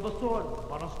 King of the Sword.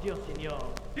 Buenos dias, señor.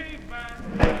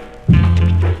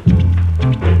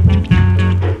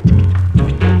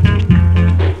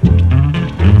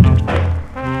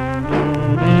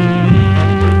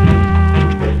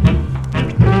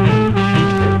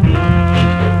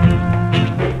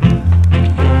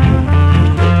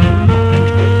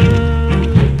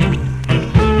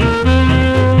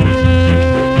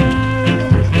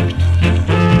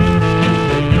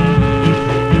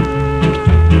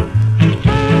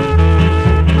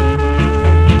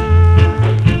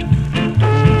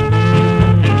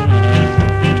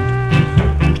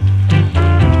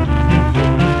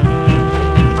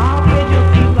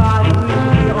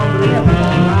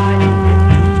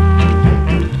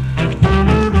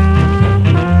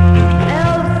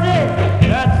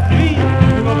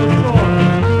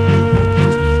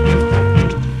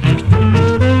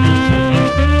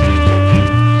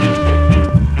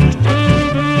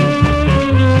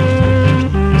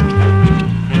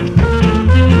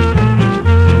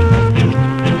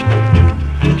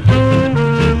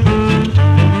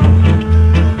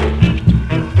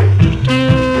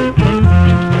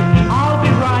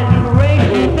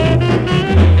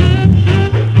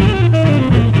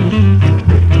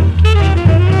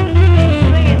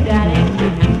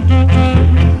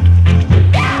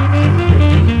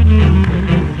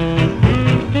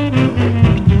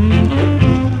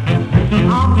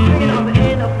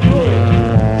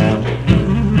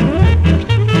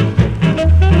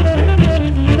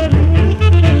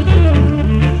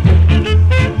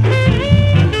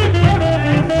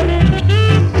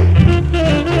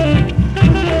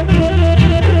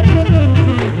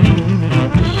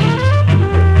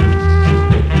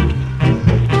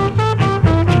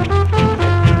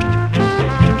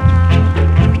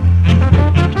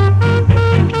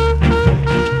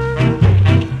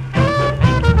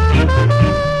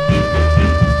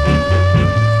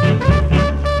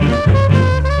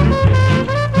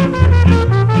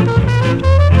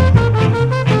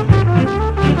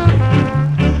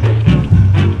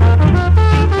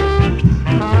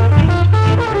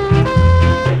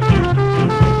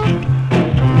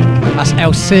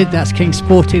 El Cid, that's King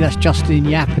Sporty, that's Justin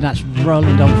Yap, and that's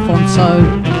Roland Alfonso.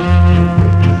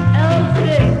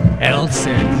 El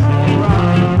Cid.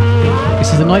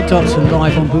 This is the Night Doctor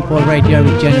live on Boot Boy Radio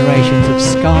with Generations of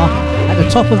Ska. At the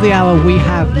top of the hour we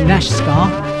have Nash Ska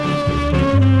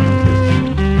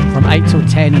from 8 till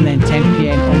 10, and then 10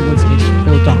 PM onwards it's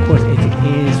Phil Duckworth. It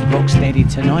is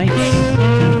Rocksteady tonight.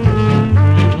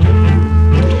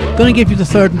 Going to give you the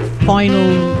third and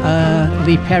final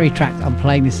Lee Perry track I'm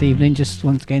playing this evening. Just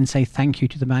once again say thank you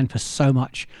to the man for so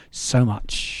much, so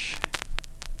much.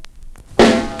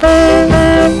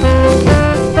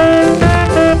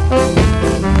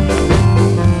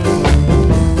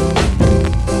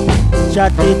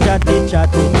 Chatty, chatty,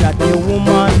 chatty, chatty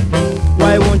woman,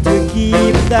 why won't you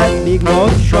keep that big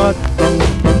mouth shut?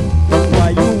 Why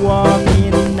you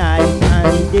walking night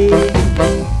and day,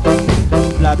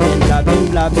 blabbing, blabbing,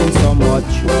 blabbing so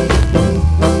much?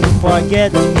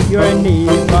 Forget your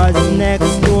neighbors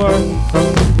next door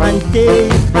and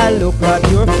take a look at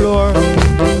your floor.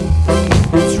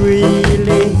 It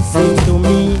really seems to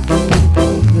me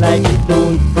like it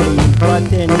don't clean for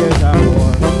 10 years or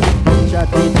more.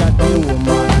 Chatty, chatty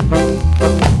woman,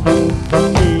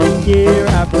 take care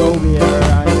of your wear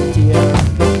and tear,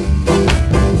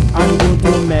 and don't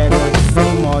you meddle so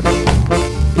much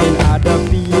in other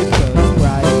people's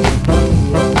private.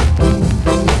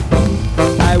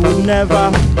 I would never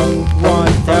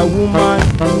want a woman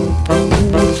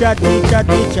who chatty,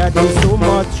 chatty, chatty so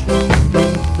much.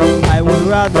 I would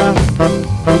rather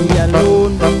be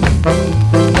alone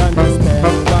than to spend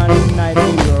one night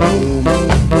in your home.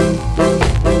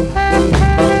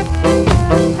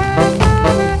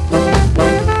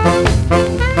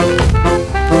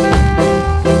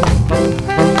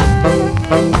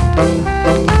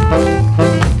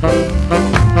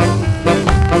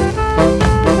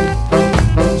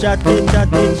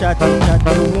 chatty, chatty,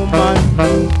 chatty woman.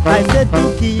 I said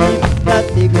to keep that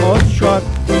big mouth shut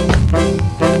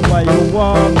while you're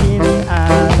walking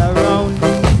all around.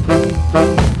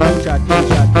 Chatty,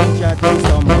 chatty, chatty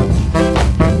so much.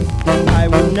 I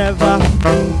would never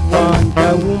want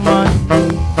a woman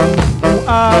who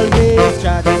always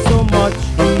chats so much.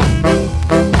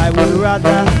 I would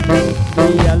rather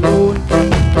be alone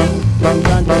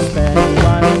than to spend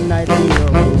one night in your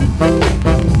room.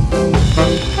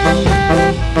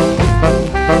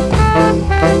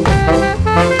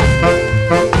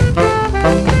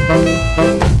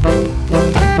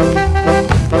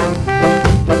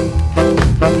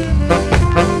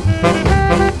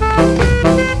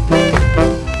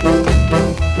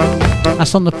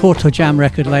 That's on the Porto Jam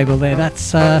record label there.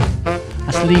 That's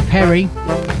Lee Perry,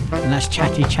 and that's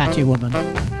Chatty Chatty Woman.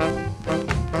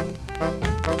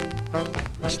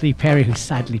 That's Lee Perry, who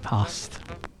sadly passed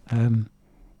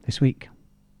this week.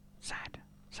 Sad.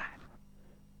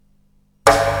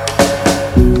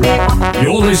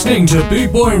 You're listening to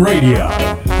Boot Boy Radio.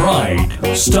 Pride,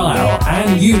 style,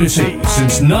 and unity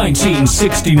since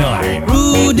 1969.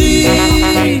 Rudy,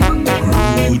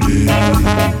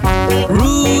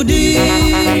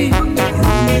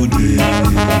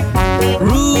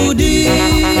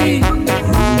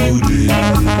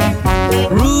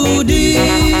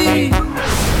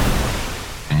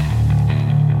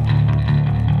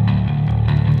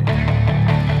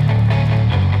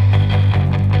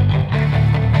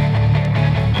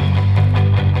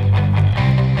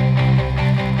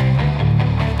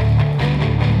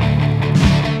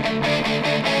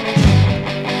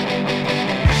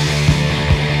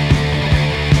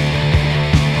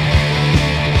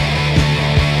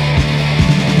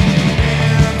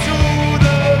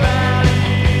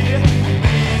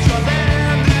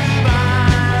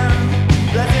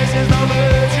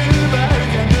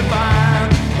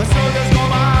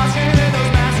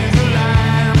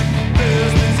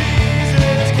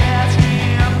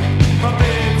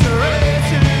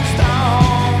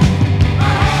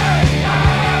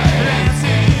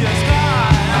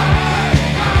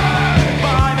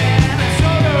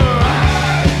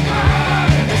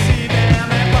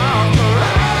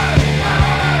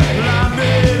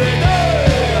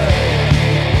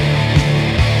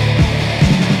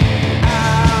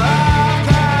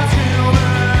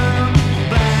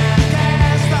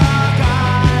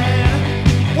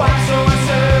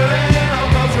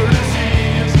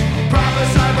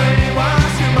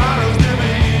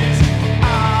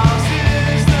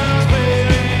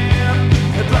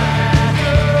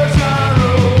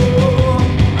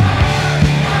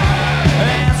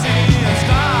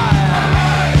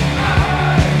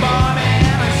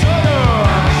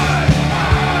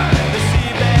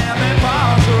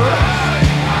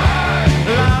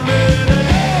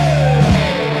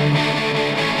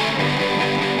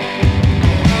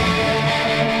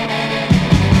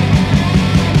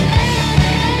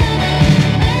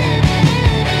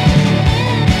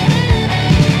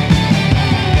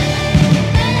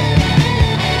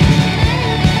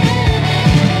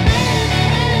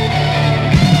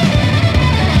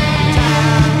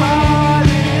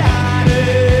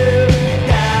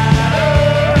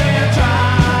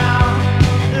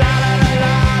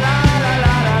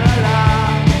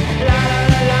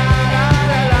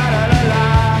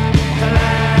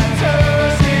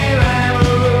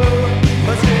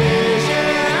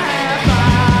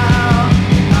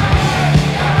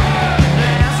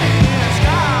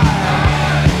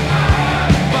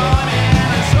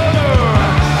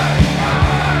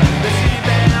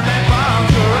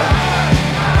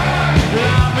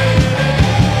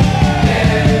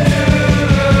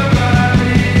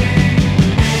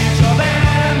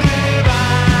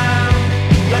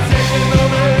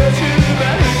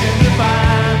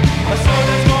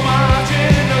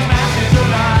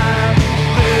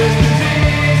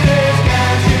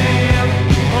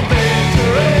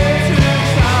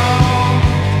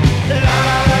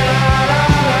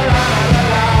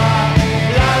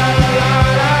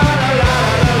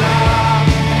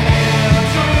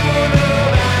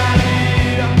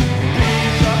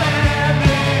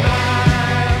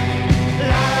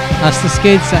 That's the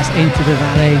Skids, that's Into the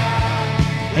Valley.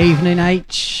 Evening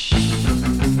H.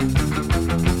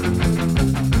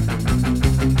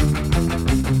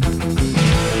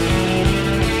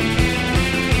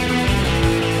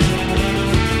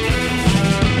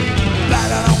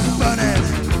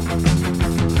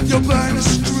 You'll burn the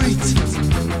street,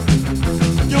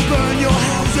 you'll burn your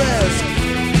houses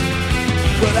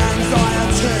with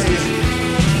anxiety,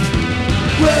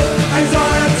 with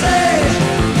anxiety.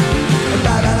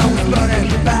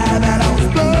 Babylon's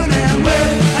burning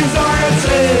with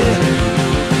anxiety.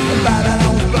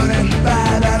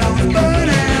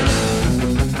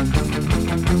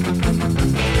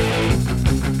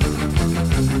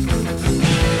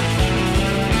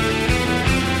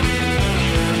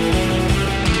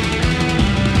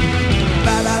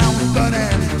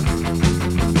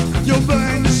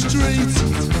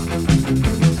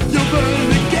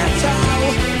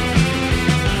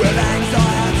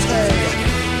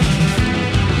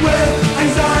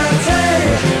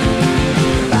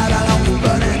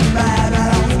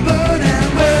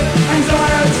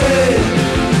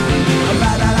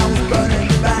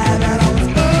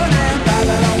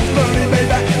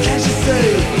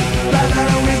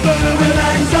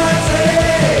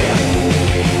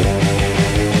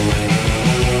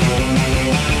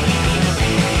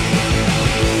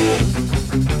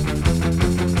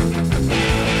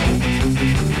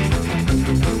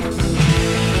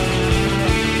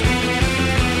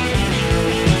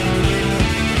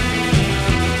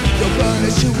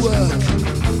 work.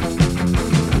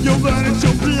 You're burning to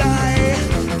fly.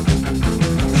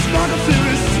 Smoke of fear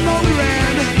is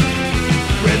smoldering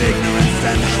with ignorance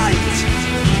and height.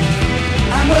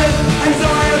 And with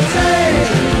anxiety,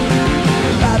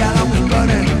 Babylon was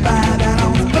burning,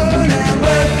 Babylon was burning.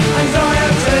 With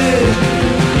anxiety,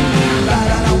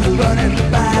 Babylon was burning,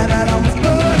 Babylon was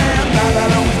burning,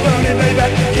 Babylon was burning, baby,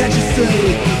 can't you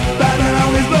see? Babylon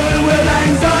is burning with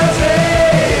anxiety.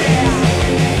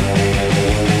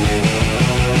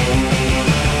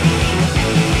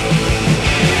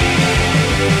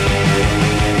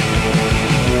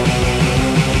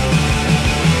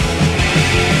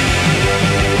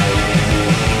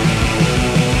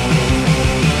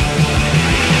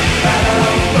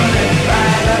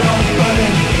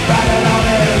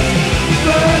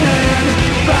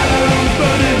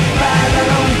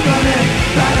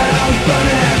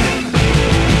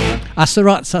 That's the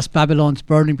Ruts, that's Babylon's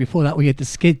Burning. Before that we had the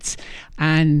Skids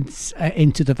and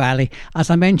Into the Valley. As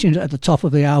I mentioned at the top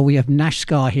of the hour, we have Nash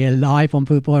Scar here live on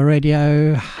Boot Boy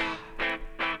Radio.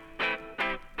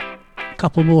 A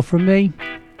couple more from me.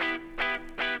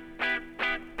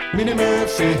 Minnie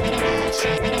Murphy.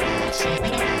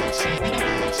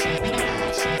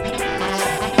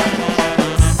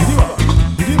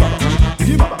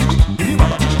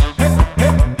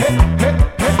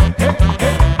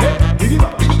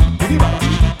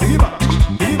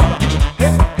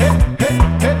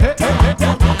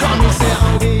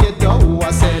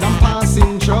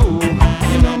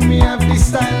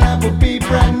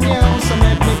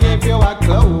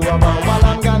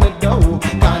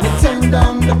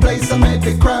 So make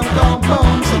the crowd go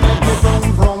boom. So make me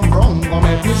vroom, vroom, vroom. Or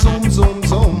make me zoom, zoom,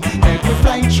 zoom. Make me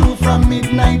fly through from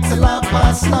midnight till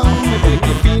 9:30. Make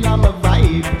you feel I'm a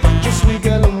vibe. Just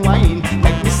wiggle and whine.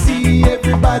 Make me see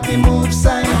everybody move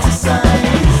side to side.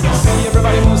 See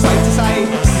everybody move side to side.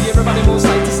 See everybody move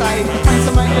side to side. Find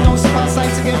somebody you know some fast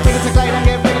side to get ready to glide and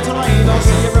get ready to ride. Oh,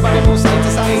 see everybody move side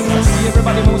to side. See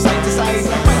everybody move side to side.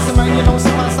 Find somebody you know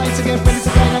some fast side to get ready to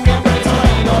glide and get ready to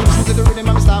ride. Oh, listen to the rhythm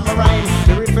and start my rhyme.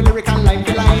 Lyric and line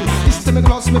to line. This to me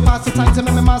close, me pass the time to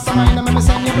me mastermind. And me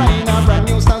send you blind. A brand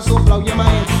new style so blow your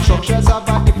mind. Structures of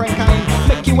a different kind.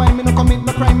 Make you wine, me no commit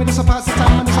no crime. Me just a pass the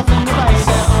time and just a fling the vibe.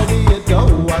 How do you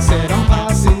do? I said I'm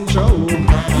passing through.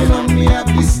 You know me have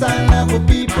this style that will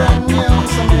be brand new.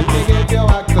 So make me give you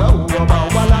a clue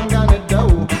about what I'm gonna do.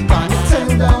 Gonna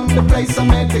turn down the place and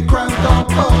make the crowd go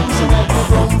boom. So make me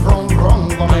vroom, vroom,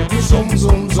 vroom. Or make me zoom,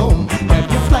 zoom, zoom. Make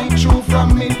you fly through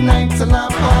from midnight till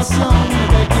 9:30.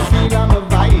 Make you feel I'm a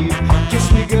vibe.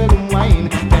 Just wiggle and whine.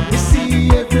 Let me see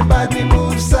everybody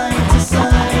move side to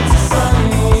side to side.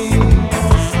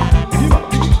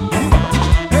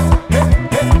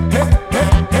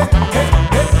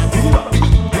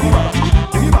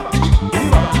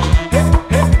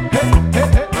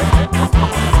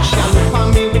 Shall look on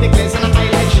me with the glaze and a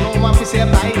highlight. You know what I say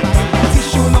bye.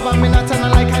 Tissue love and me not turn a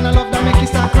like kind of love that make you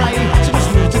start crying. So just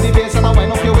move to the bass and I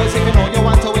wind up your waist if you know you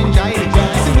want to enjoy.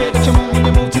 It's the way that you move when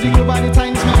you move to the groove all the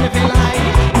times make me feel high.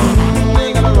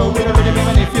 Ain't gonna roll with a rhythm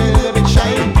even if you're a little bit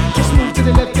shy. Just move to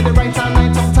the left, to the right, all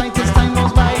night, tongue tight as time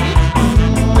goes by.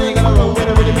 Ain't gonna roll with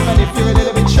a rhythm even if you're a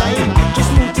little bit shy.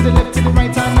 Just move to the left, to the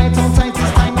right, all night, tongue tight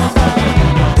as time goes by.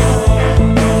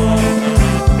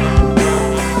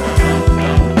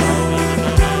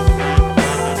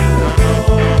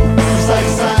 Side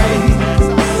to side,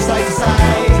 side to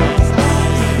side.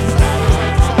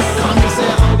 Come and say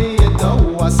how do you do?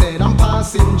 I said I'm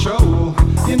passing through.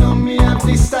 You know me have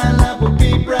this style that would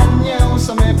be brand new.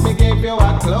 So make me give you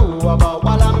a clue about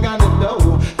what I'm gonna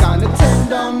do. Gonna turn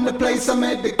down the place and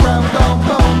make the crowd go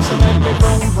boom. So make me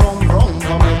vroom, vroom, vroom.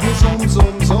 Or make me zoom,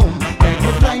 zoom, zoom. Make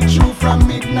me fly through from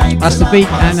midnight. That's the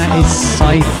beat, and that is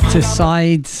Side to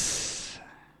Sides.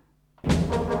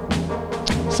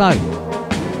 So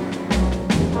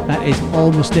that is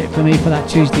almost it for me for that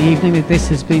Tuesday evening. This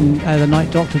has been the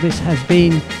Night Doctor. This has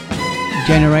been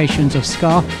Generations of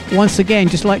Ska. Once again,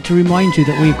 just like to remind you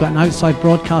that we've got an outside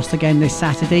broadcast again this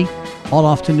Saturday, all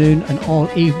afternoon and all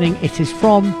evening. It is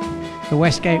from the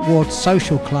Westgate Ward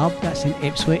Social Club, that's in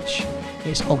Ipswich.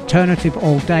 It's alternative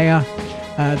all-dayer.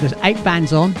 There's 8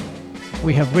 bands on.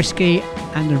 We have Risky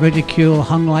and the Ridicule,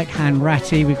 Hung Like Han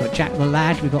Ratty. We've got Jack the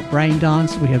Lad. We've got Brain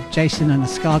Dance. We have Jason and the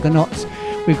Scargonauts.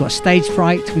 We've got Stage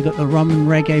Fright. We've got the Rum and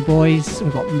Reggae Boys.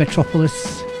 We've got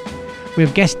Metropolis. We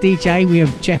have guest DJ. We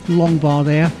have Jeff Longbar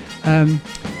there.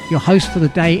 Your host for the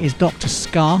day is Dr.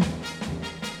 Scar.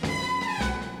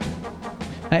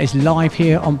 That is live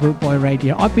here on Boot Boy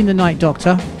Radio. I've been the Night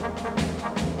Doctor.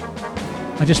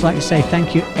 I'd just like to say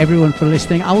thank you everyone for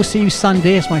listening. I will see you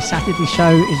Sunday as my Saturday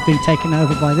show is being taken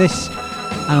over by this.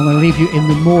 And I'm going to leave you in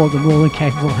the more than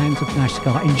capable hands of Nash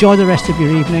Scott. Enjoy the rest of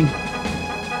your evening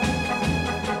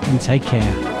and take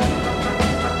care.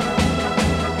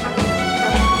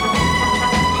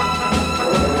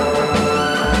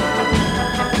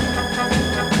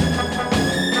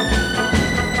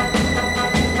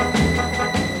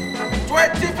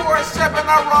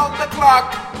 Around the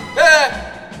clock,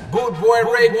 Boot Boy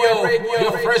Radio,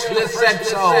 your freshly said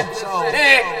so.